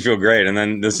feel great. And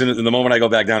then the moment I go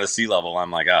back down to sea level, I'm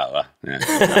like, oh, yeah.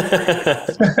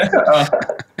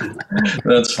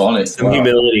 That's funny. Some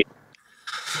humility.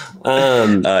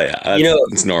 Yeah,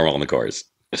 it's normal in the course.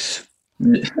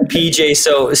 PJ,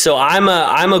 so I'm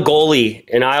a goalie,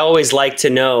 and I always like to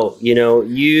know, let's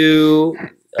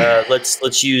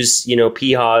use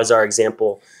Piha as our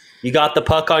example. You got the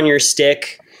puck on your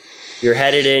stick, you're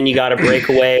headed in, you got to break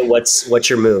away. What's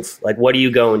your move? Like, what are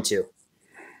you going to?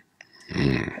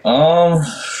 I'll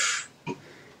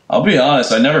be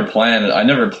honest. I never plan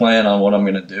on what I'm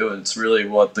going to do. It's really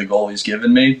what the goalie's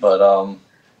given me. But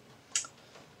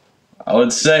I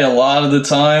would say a lot of the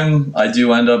time I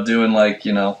do end up doing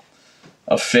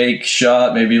a fake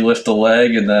shot, maybe lift the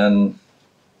leg and then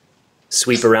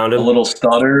sweep around him. A little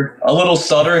stutter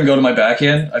and go to my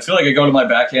backhand. I feel like I go to my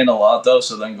backhand a lot though.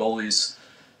 So then goalies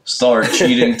start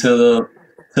cheating to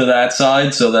that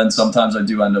side, so then sometimes I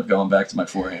do end up going back to my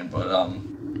forehand, but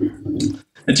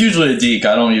it's usually a deke.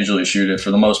 I don't usually shoot it.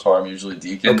 For the most part, I'm usually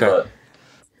deking,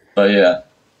 but yeah.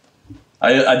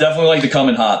 I definitely like to come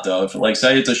in hot though. If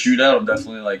say it's a shootout, I'm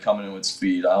definitely coming in with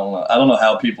speed. I don't know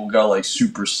how people go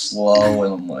super slow,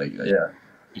 and I'm like, yeah.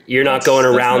 You're not going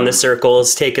around the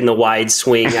circles, taking the wide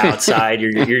swing outside.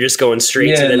 You're just going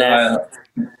straight to the net.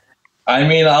 I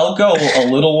mean, I'll go a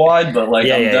little wide, but I'm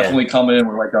definitely coming in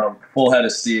with a full head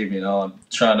of steam. I'm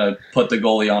trying to put the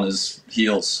goalie on his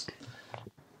heels.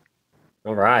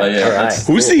 All right. But, all right.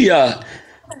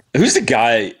 Who's the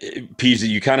guy, Pete, that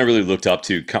you kind of really looked up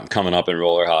to coming up in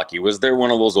roller hockey? Was there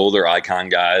one of those older icon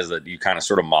guys that you kind of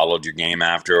sort of modeled your game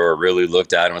after, or really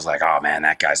looked at and was like, oh man,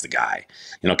 that guy's the guy?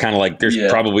 Kind of like there's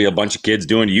probably a bunch of kids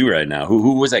doing to you right now.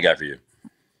 Who was that guy for you?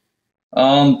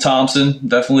 Thompson,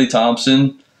 definitely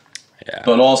Thompson. Yeah.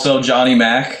 But also Johnny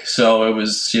Mac. So it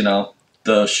was,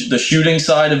 the shooting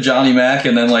side of Johnny Mac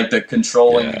and then the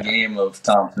controlling the game of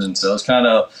Thompson. So it's kind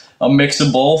of a mix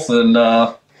of both. And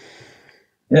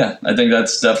yeah, I think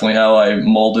that's definitely how I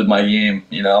molded my game.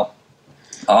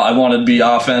 I wanted to be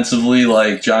offensively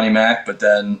like Johnny Mac, but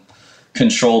then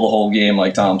control the whole game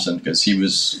like Thompson because he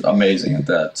was amazing at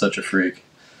that. Such a freak.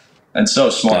 And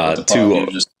so smart with the puck. He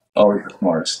was just always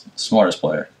the smartest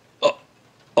player.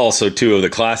 Also, two of the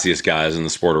classiest guys in the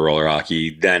sport of roller hockey,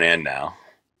 then and now.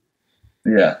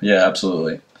 Yeah,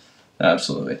 absolutely.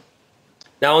 Absolutely.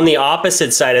 Now, on the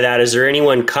opposite side of that, is there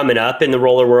anyone coming up in the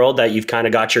roller world that you've kind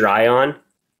of got your eye on?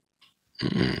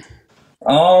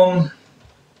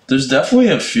 There's definitely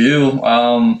a few.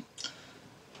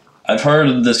 I've heard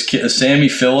of this kid, Sammy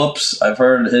Phillips. I've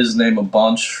heard his name a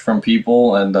bunch from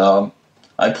people, and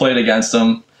I played against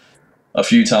him a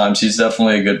few times. He's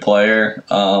definitely a good player.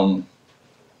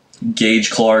 Gage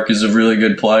Clark is a really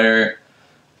good player.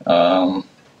 Are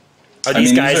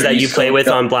these guys that you play with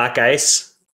on black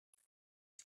ice?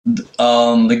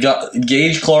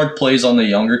 Gage Clark plays on the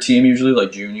younger team usually,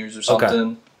 like juniors or something.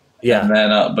 Okay. Yeah, and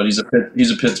then but he's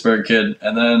a Pittsburgh kid.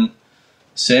 And then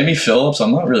Sammy Phillips,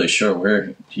 I'm not really sure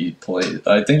where he played.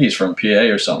 I think he's from PA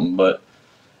or something. But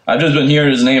I've just been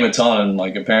hearing his name a ton, and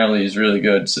like, apparently he's really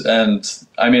good. And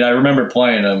I mean, I remember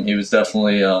playing him. He was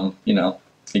definitely, you know,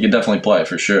 he could definitely play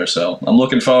for sure. So I'm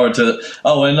looking forward to it.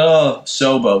 Oh, and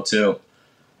Sobo too.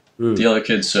 The other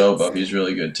kid, Sobo, he's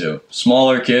really good too.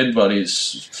 Smaller kid, but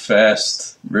he's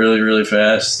fast, really, really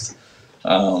fast.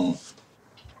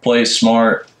 Plays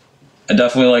smart. I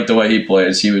definitely like the way he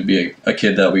plays. He would be a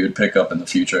kid that we would pick up in the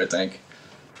future, I think,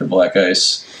 for Black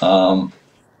Ice. And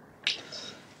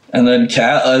then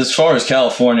as far as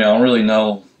California, I don't really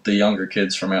know the younger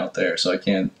kids from out there, so I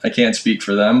can't speak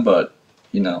for them. But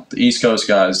you know, the East Coast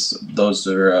guys, those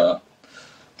are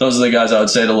the guys I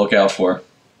would say to look out for.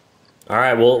 All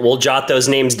right, we'll jot those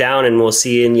names down, and we'll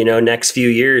see in next few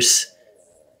years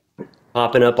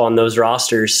popping up on those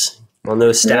rosters, on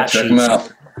those stat sheets. Check them out.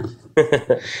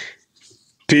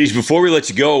 Peach, before we let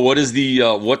you go, what does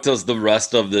the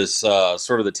rest of this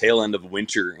sort of the tail end of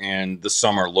winter and the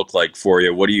summer look like for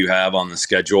you? What do you have on the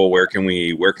schedule? Where can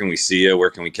we see you? Where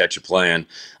can we catch you playing?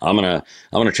 I'm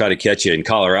gonna try to catch you in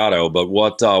Colorado, but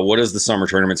what does the summer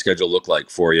tournament schedule look like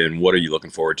for you, and what are you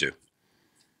looking forward to?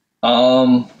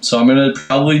 So I'm gonna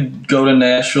probably go to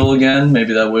Nashville again,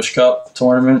 maybe that Wish Cup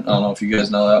tournament. I don't know if you guys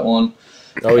know that one.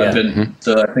 Oh yeah. I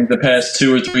think the past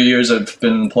 2 or 3 years I've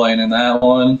been playing in that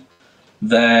one.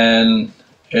 Then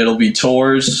it'll be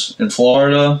tours in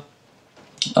Florida.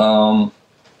 Then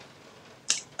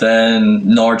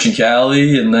Norwich and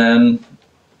Cali, and then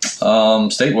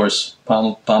State Wars,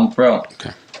 Palm Pro.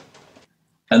 Okay.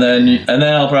 And then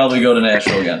I'll probably go to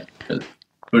Nashville again.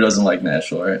 Who doesn't like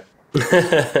Nashville, right?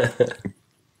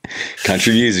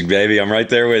 Country music, baby. I'm right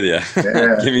there with you.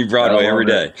 Yeah. Give me Broadway every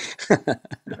day.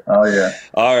 Oh yeah.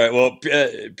 All right. Well,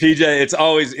 PJ, it's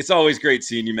always great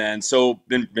seeing you, man. So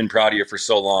been proud of you for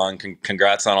so long.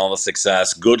 Congrats on all the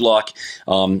success. Good luck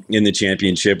in the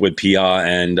championship with PIA,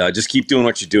 and just keep doing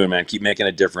what you're doing, man. Keep making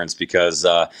a difference, because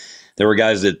there were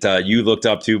guys that you looked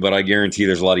up to, but I guarantee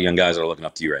there's a lot of young guys that are looking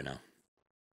up to you right now.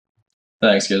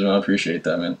 Thanks, Gismo. I appreciate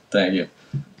that, man. Thank you.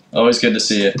 Always good to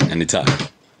see you. Anytime.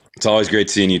 It's always great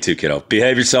seeing you too, kiddo.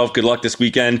 Behave yourself. Good luck this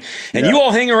weekend. And you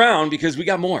all hang around, because we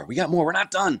got more. We're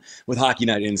not done with Hockey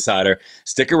Night Insider.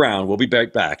 Stick around. We'll be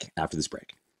right back after this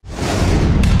break.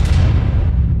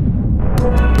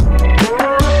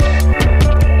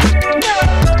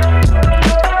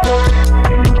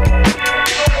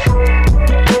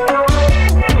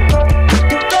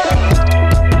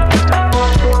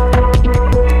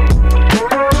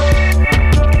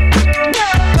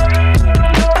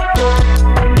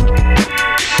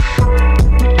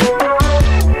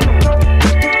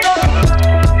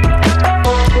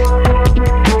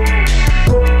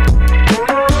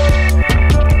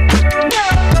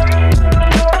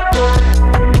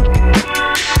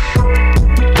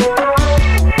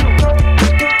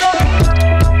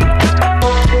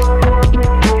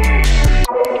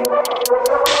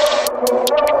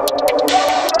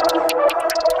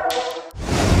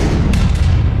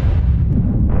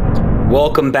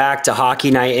 Welcome back to Hockey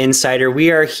Night Insider.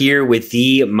 We are here with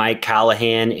the Mike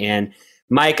Callahan. And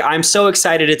Mike, I'm so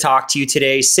excited to talk to you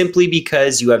today, simply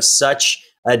because you have such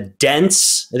a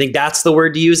dense, I think that's the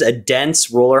word to use, a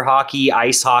dense roller hockey,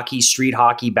 ice hockey, street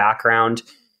hockey background.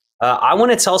 I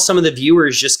want to tell some of the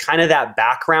viewers just kind of that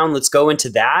background. Let's go into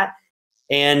that.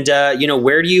 And,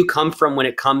 where do you come from when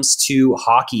it comes to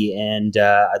hockey? And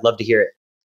I'd love to hear it.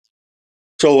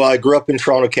 So I grew up in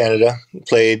Toronto, Canada,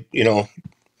 played,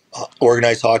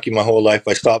 organized hockey my whole life.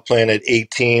 I stopped playing at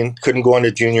 18, couldn't go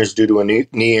into juniors due to a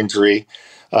knee injury.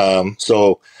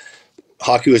 So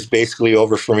hockey was basically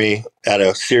over for me at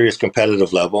a serious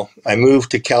competitive level. I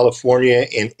moved to California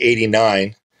in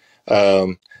 89.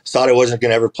 Thought I wasn't going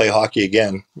to ever play hockey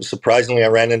again. Surprisingly, I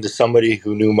ran into somebody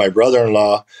who knew my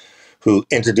brother-in-law, who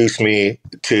introduced me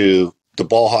to the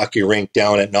ball hockey rink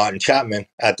down at Naughton Chapman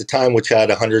at the time, which had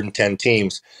 110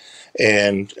 teams.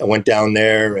 And I went down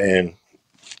there and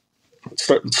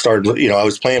started, I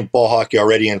was playing ball hockey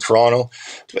already in Toronto,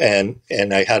 and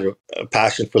I had a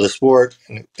passion for the sport,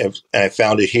 and I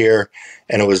found it here,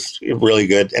 and it was really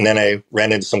good. And then I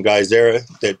ran into some guys there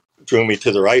that drew me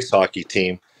to their ice hockey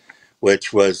team,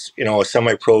 which was, a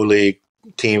semi-pro league,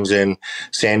 teams in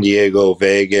San Diego,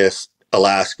 Vegas,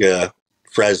 Alaska,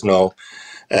 Fresno.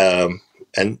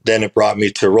 And then it brought me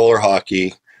to roller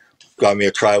hockey, got me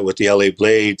a tryout with the LA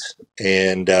Blades,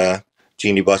 and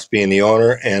Jeannie Buss being the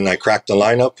owner, and I cracked the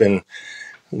lineup and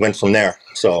went from there.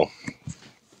 So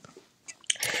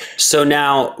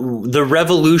now the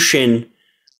revolution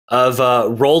of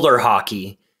roller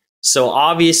hockey. So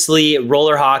obviously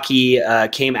roller hockey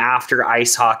came after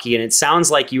ice hockey, and it sounds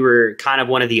like you were kind of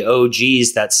one of the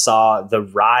OGs that saw the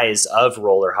rise of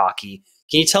roller hockey.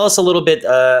 Can you tell us a little bit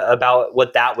about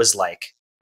what that was like?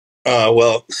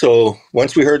 So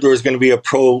once we heard there was going to be a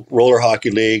pro roller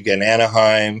hockey league in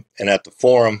Anaheim and at the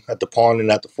Forum, at the Pond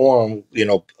and at the Forum,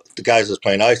 the guys that was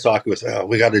playing ice hockey was,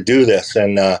 we got to do this.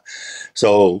 And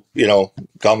so,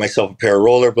 got myself a pair of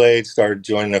rollerblades, started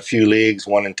joining a few leagues,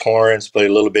 one in Torrance, played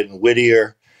a little bit in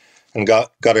Whittier, and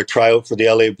got a tryout for the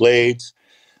LA Blades,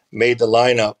 made the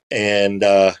lineup, and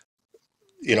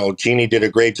Jeannie did a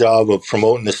great job of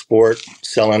promoting the sport,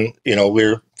 selling, we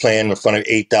were playing in front of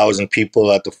 8,000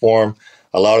 people at the Forum,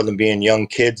 a lot of them being young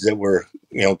kids that were,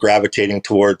 gravitating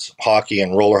towards hockey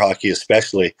and roller hockey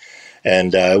especially.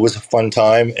 And it was a fun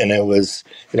time. And it was,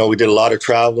 we did a lot of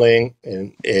traveling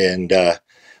and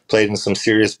played in some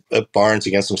serious barns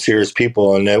against some serious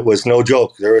people. And it was no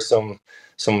joke. There was some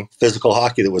physical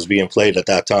hockey that was being played at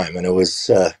that time. And it was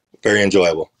very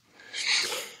enjoyable.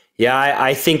 Yeah,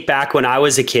 I think back when I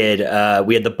was a kid,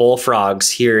 we had the Bullfrogs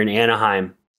here in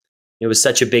Anaheim. It was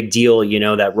such a big deal, you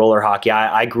know, that roller hockey.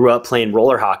 I grew up playing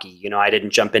roller hockey. You know, I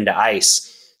didn't jump into ice.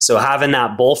 So having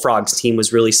that Bullfrogs team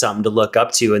was really something to look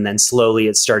up to. And then slowly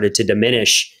it started to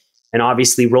diminish. And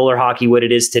obviously roller hockey, what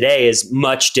it is today, is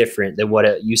much different than what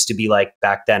it used to be like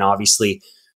back then, obviously,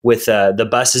 with the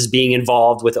buses being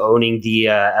involved with owning the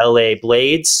LA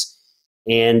Blades.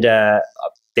 And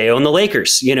they own the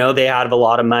Lakers. You know, they have a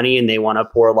lot of money and they want to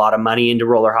pour a lot of money into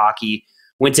roller hockey.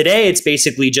 When today it's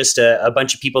basically just a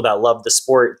bunch of people that love the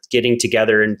sport getting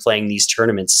together and playing these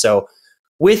tournaments. So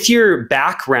with your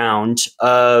background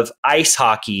of ice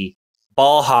hockey,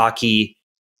 ball hockey,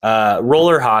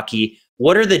 roller hockey,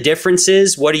 what are the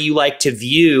differences? What do you like to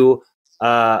view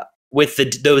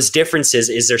with those differences?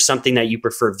 Is there something that you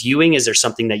prefer viewing? Is there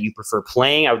something that you prefer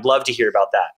playing? I would love to hear about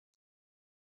that.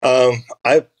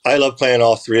 I love playing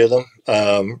all three of them.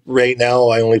 Right now,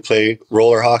 I only play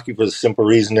roller hockey for the simple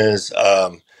reason is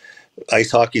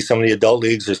ice hockey, some of the adult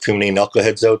leagues, there's too many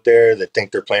knuckleheads out there that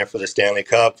think they're playing for the Stanley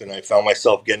Cup, and I found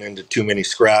myself getting into too many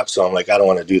scraps, so I'm like, I don't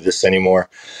want to do this anymore.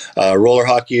 Roller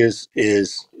hockey is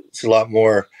it's a lot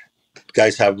more,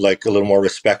 guys have like a little more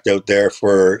respect out there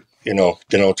for, you know,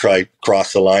 they don't try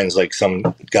cross the lines like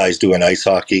some guys do in ice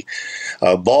hockey.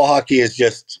 Ball hockey is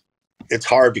just, it's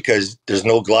hard because there's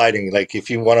no gliding. Like if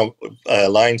you want a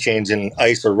line change in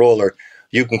ice or roller,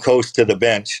 you can coast to the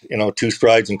bench, you know, 2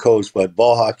 strides and coast. But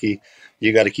ball hockey,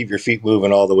 you got to keep your feet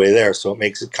moving all the way there. So it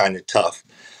makes it kind of tough.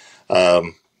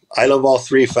 I love all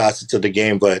three facets of the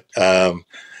game, but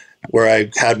where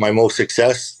I had my most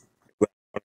success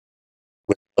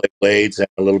with blades and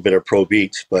a little bit of pro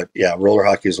beach. But yeah, roller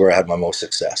hockey is where I had my most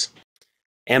success.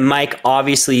 And Mike,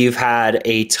 obviously you've had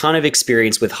a ton of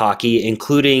experience with hockey,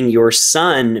 including your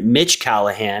son, Mitch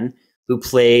Callahan, who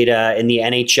played in the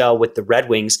NHL with the Red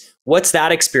Wings. What's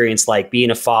that experience like, being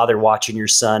a father, watching your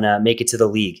son make it to the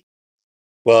league?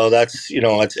 Well, that's, you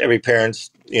know, it's every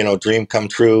parent's, you know, dream come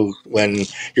true when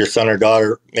your son or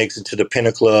daughter makes it to the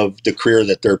pinnacle of the career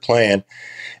that they're playing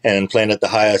and playing at the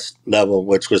highest level,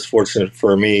 which was fortunate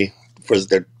for me, for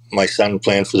my son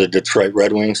playing for the Detroit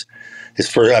Red Wings.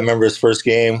 I remember his first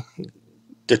game,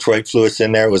 Detroit flew us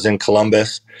in there, it was in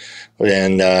Columbus,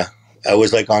 and I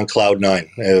was like on cloud 9.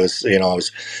 It was, you know,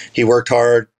 he worked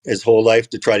hard his whole life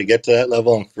to try to get to that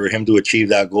level, and for him to achieve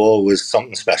that goal was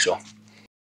something special.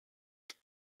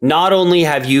 Not only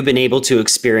have you been able to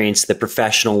experience the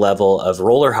professional level of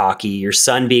roller hockey, your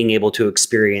son being able to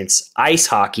experience ice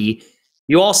hockey,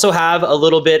 you also have a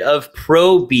little bit of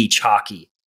pro beach hockey.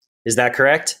 Is that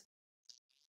correct?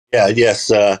 Yeah, yes.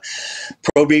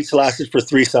 Pro Beach lasted for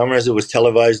 3 summers. It was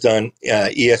televised on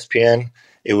ESPN.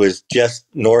 It was just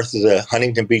north of the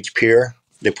Huntington Beach Pier.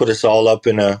 They put us all up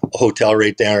in a hotel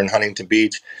right there in Huntington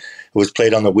Beach. It was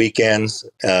played on the weekends.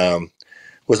 It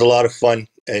was a lot of fun.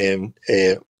 And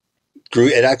it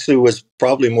actually was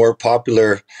probably more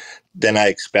popular than I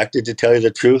expected, to tell you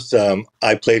the truth.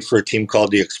 I played for a team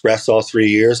called the Express all 3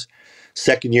 years.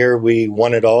 Second year, we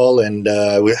won it all, and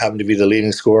we happened to be the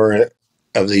leading scorer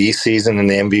of the season and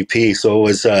the MVP. So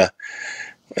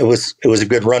it was a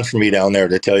good run for me down there,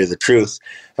 to tell you the truth.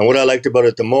 And what I liked about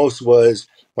it the most was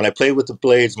when I played with the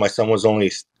Blades, my son was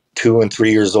only 2 and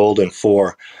 3 years old and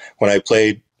 4. When I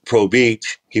played Pro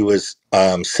Beach, he was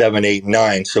 7, 8,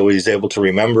 9. So he was able to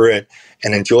remember it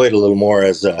and enjoy it a little more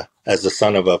as the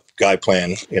son of a guy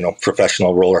playing, you know,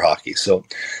 professional roller hockey. So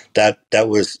that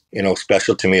was, you know,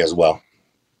 special to me as well.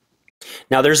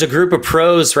 Now, there's a group of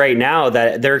pros right now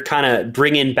that they're kind of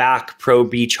bringing back pro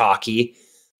beach hockey.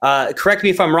 Correct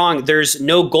me if I'm wrong. There's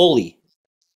no goalie.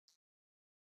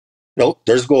 Nope,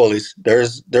 there's goalies.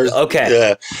 There's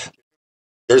okay.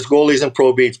 There's goalies in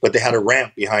pro beach, but they had a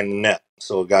ramp behind the net,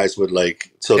 so guys would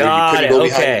like. So you couldn't go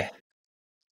behind.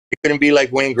 You couldn't be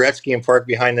like Wayne Gretzky and park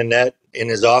behind the net in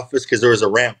his office because there was a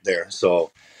ramp there.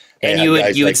 So, and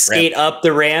you would skate up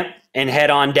the ramp and head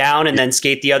on down, and then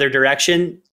skate the other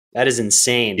direction. That is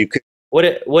insane. What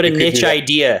a niche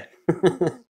idea.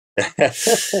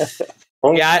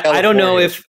 Yeah, I don't know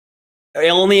if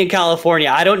only in California.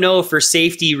 I don't know if for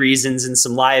safety reasons and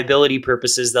some liability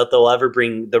purposes that they'll ever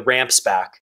bring the ramps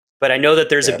back. But I know that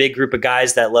there's a big group of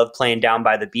guys that love playing down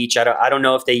by the beach. I don't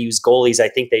know if they use goalies. I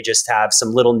think they just have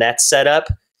some little nets set up.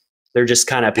 They're just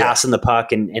kind of passing the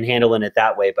puck and handling it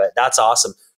that way. But that's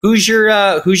awesome. Who's your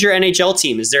NHL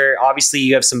team? Is there, obviously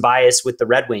you have some bias with the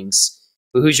Red Wings.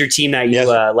 Who's your team that you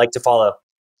like to follow?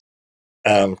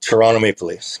 Toronto Maple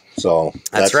Leafs. So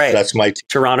that's right. That's my team.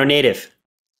 Toronto native.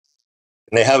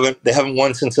 And they haven't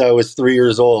won since I was 3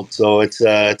 years old. So it's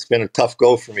been a tough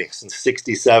go for me since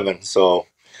 '67. So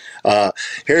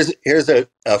Here's a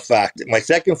fact. My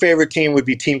second favorite team would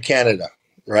be Team Canada,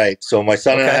 right? So my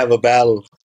son and I have a battle.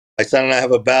 My son and I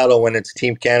have a battle when it's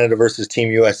Team Canada versus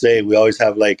Team USA. We always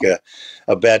have like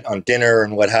a bet on dinner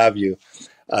and what have you.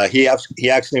 He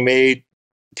actually made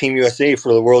Team USA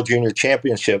for the World Junior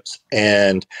Championships,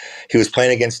 and he was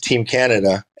playing against Team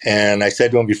Canada. And I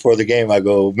said to him before the game, I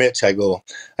go, Mitch, I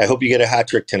hope you get a hat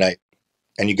trick tonight,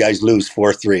 and you guys lose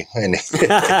 4-3. And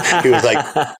he was like,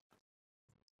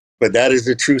 but that is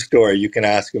a true story. You can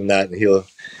ask him that, and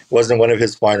wasn't one of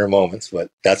his finer moments,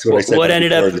 but that's what I said. What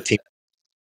ended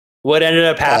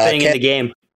up happening in the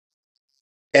game?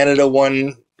 Canada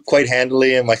won quite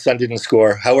handily, and my son didn't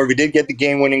score. However, he did get the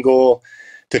game-winning goal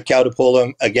to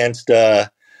catapult against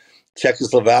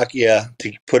Czechoslovakia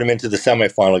to put him into the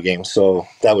semifinal game. So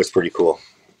that was pretty cool.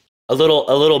 A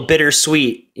little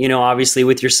bittersweet, obviously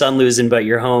with your son losing, but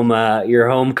your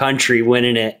home country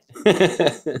winning it.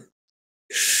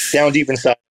 Down deep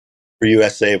inside for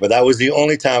USA, but that was the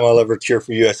only time I'll ever cheer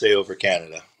for USA over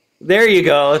Canada. There you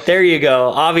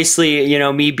go. Obviously,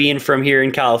 me being from here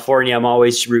in California, I'm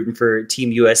always rooting for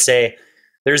Team USA.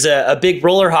 There's a big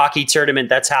roller hockey tournament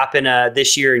that's happened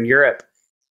this year in Europe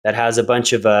that has a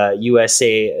bunch of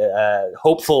USA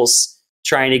hopefuls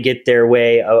trying to get their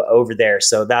way over there.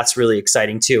 So that's really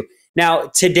exciting too. Now,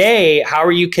 today, how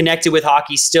are you connected with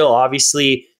hockey still?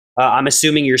 Obviously, I'm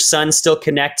assuming your son's still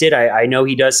connected. I know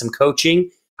he does some coaching.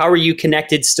 How are you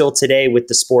connected still today with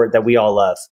the sport that we all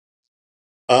love?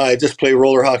 I just play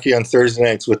roller hockey on Thursday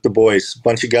nights with the boys. A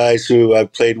bunch of guys who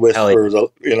I've played with for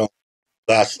the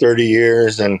last 30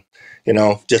 years, and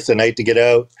just a night to get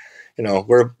out.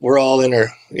 We're all in our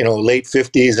late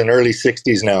 50s and early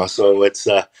 60s now, so it's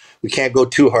we can't go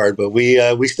too hard, but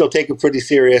we still take it pretty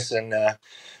serious, and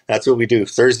that's what we do.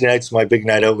 Thursday night's my big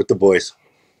night out with the boys.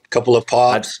 A couple of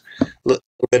pops, a little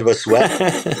bit of a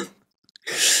sweat.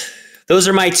 Those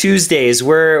are my Tuesdays.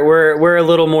 We're a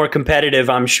little more competitive,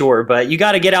 I'm sure, but you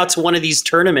got to get out to one of these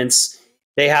tournaments.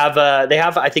 They have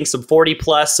I think some 40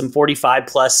 plus, some 45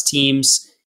 plus teams,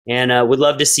 and would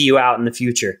love to see you out in the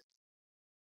future.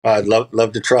 I'd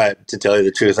love to try it, to tell you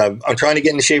the truth. I'm trying to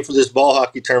get in shape for this ball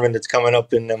hockey tournament that's coming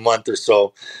up in a month or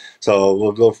so. So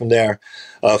we'll go from there.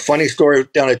 Funny story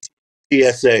down at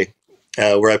TSA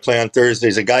where I play on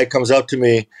Thursdays. A guy comes up to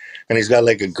me and he's got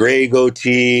like a gray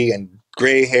goatee and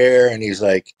gray hair, and he's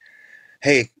like,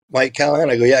 "Hey, Mike Callahan."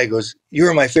 I go, "Yeah." He goes, "You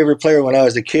were my favorite player when I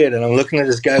was a kid." And I'm looking at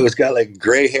this guy who's got like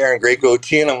gray hair and gray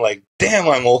goatee, and I'm like, "Damn,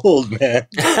 I'm old, man."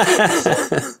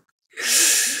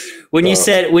 When you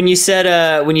said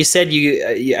I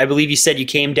believe you said you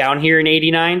came down here in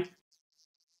 '89.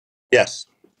 Yes.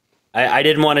 I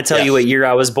didn't want to tell you what year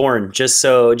I was born, just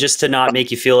to not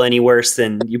make you feel any worse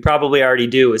than you probably already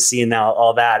do with seeing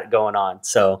all that going on.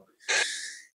 So,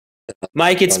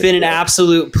 Mike, it's been an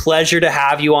absolute pleasure to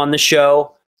have you on the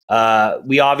show.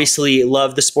 We obviously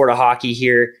love the sport of hockey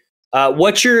here.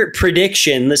 What's your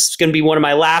prediction? This is going to be one of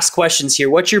my last questions here.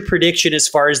 What's your prediction as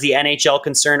far as the NHL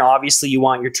concerned? Obviously, you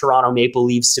want your Toronto Maple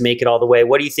Leafs to make it all the way.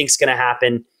 What do you think is going to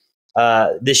happen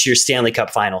this year's Stanley Cup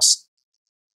Finals?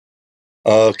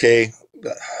 Okay.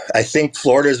 I think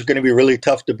Florida is going to be really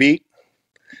tough to beat.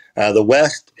 The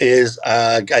West is,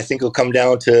 I think it'll come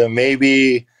down to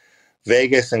maybe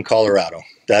Vegas and Colorado.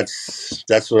 That's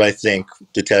what I think,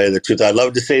 to tell you the truth. I'd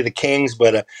love to say the Kings,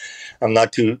 but I'm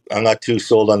not too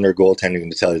sold on their goaltending,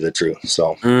 to tell you the truth.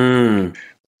 So,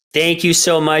 Thank you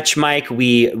so much, Mike.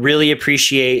 We really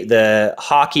appreciate the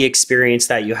hockey experience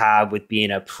that you have with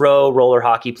being a pro roller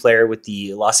hockey player with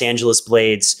the Los Angeles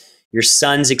Blades. Your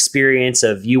son's experience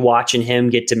of you watching him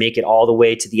get to make it all the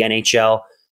way to the NHL.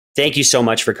 Thank you so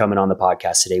much for coming on the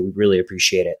podcast today. We really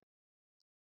appreciate it.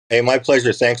 Hey, my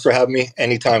pleasure. Thanks for having me.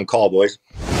 Anytime, call, boys.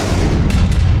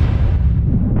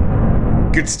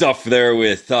 Good stuff there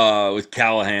with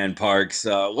Callahan, Parks.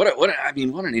 What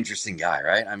an interesting guy,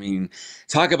 right? I mean,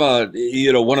 talk about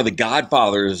one of the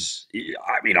godfathers.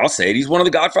 I mean, I'll say it. He's one of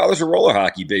the godfathers of roller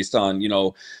hockey, based on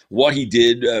what he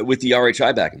did with the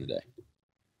RHI back in the day.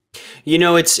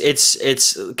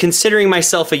 It's considering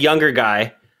myself a younger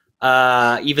guy,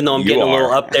 even though I'm getting a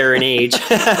little up there in age.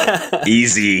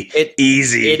 Easy.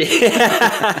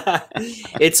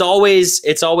 It's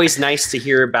always nice to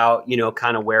hear about,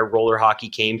 kind of where roller hockey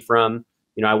came from.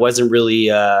 I wasn't really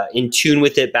in tune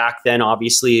with it back then.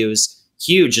 Obviously, it was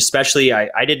huge, especially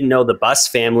I didn't know the Bus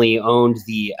family owned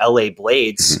the LA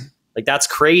Blades. Mm-hmm. Like, that's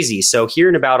crazy. So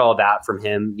hearing about all that from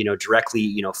him,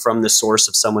 directly, from the source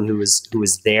of someone who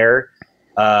was there,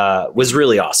 was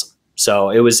really awesome. So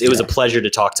it was a pleasure to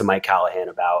talk to Mike Callahan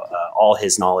about all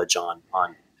his knowledge on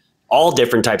all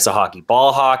different types of hockey,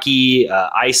 ball hockey,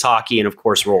 ice hockey, and of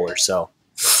course roller. So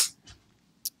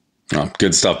Oh,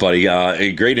 good stuff, buddy.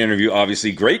 A great interview,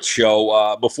 obviously. Great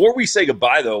show. Before we say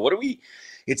goodbye, though, I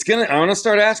want to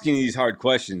start asking you these hard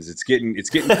questions. It's getting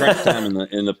crunch time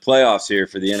in the playoffs here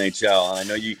for the NHL,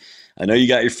 and I know you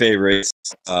got your favorites.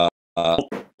 I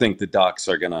don't think the Ducks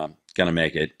are gonna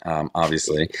make it.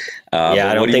 Obviously,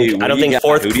 I don't think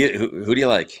fourth. Who do you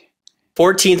like?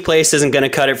 14th place isn't going to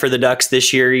cut it for the Ducks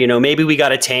this year. You know, maybe we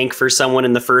got a tank for someone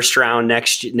in the first round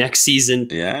next season.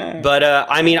 Yeah. But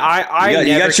I mean,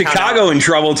 you got Chicago in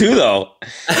trouble too, though.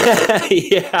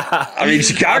 Yeah. I mean,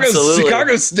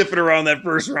 Chicago's sniffing around that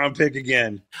first round pick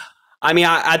again. I mean,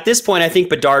 at this point, I think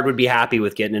Bedard would be happy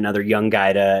with getting another young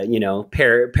guy to, you know,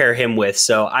 pair him with.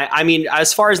 So, I mean,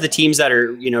 as far as the teams that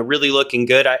are, you know, really looking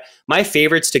good, my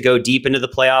favorites to go deep into the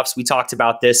playoffs, we talked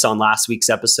about this on last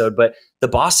week's episode, but the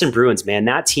Boston Bruins, man,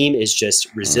 that team is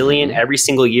just resilient every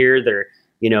single year. They're,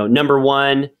 you know, number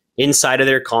one inside of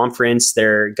their conference.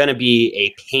 They're going to be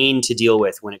a pain to deal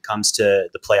with when it comes to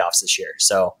the playoffs this year.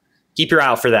 So keep your eye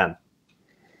out for them.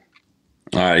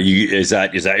 Is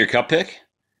that your cup pick?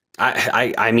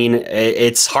 I mean,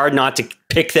 it's hard not to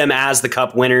pick them as the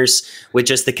cup winners with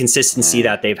just the consistency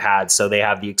that they've had. So they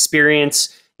have the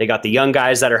experience. They got the young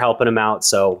guys that are helping them out.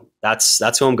 So that's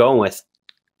who I'm going with.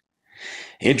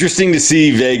 Interesting to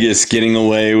see Vegas getting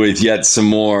away with yet some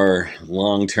more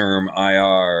long-term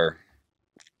IR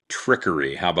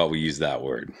trickery. How about we use that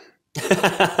word?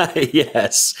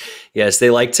 Yes. They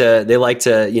like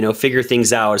to, you know, figure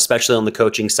things out, especially on the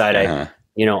coaching side.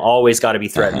 You know, always got to be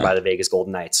threatened by the Vegas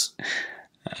Golden Knights.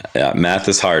 Yeah, math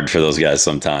is hard for those guys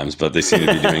sometimes, but they seem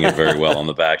to be doing it very well on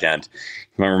the back end.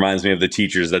 It reminds me of the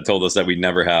teachers that told us that we'd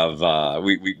never have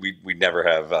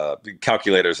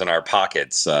calculators in our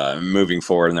pockets moving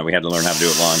forward, and that we had to learn how to do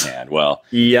it longhand. Well,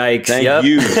 yikes! Thank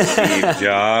you, Steve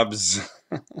Jobs.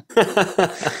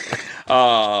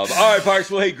 All right, Parks.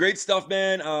 Well, hey, great stuff,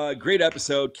 man. Great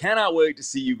episode. Cannot wait to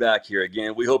see you back here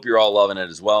again. We hope you're all loving it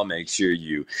as well. Make sure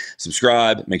you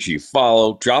subscribe. Make sure you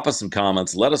follow. Drop us some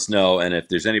comments. Let us know. And if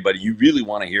there's anybody you really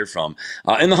want to hear from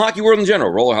in the hockey world in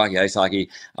general, roller hockey, ice hockey,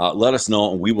 let us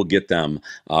know, and we will get them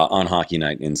on Hockey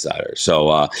Night Insider.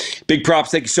 So big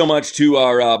props. Thank you so much to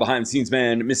our behind-the-scenes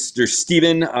man, Mr.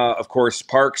 Steven. Of course,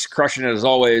 Parks, crushing it as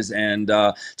always. And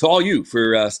to all you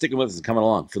for sticking with us and coming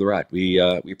along for the ride. We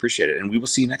appreciate it. And we will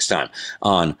see you next time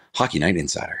on Hockey Night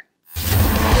Insider.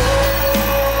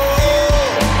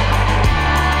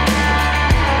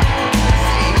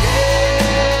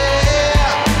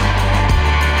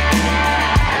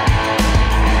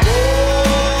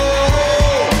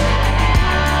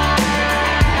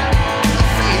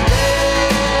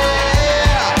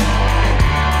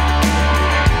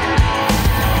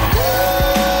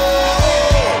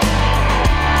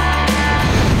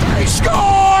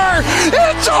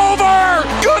 It's over!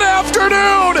 Good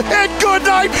afternoon and good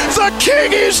night! The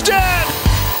King is dead!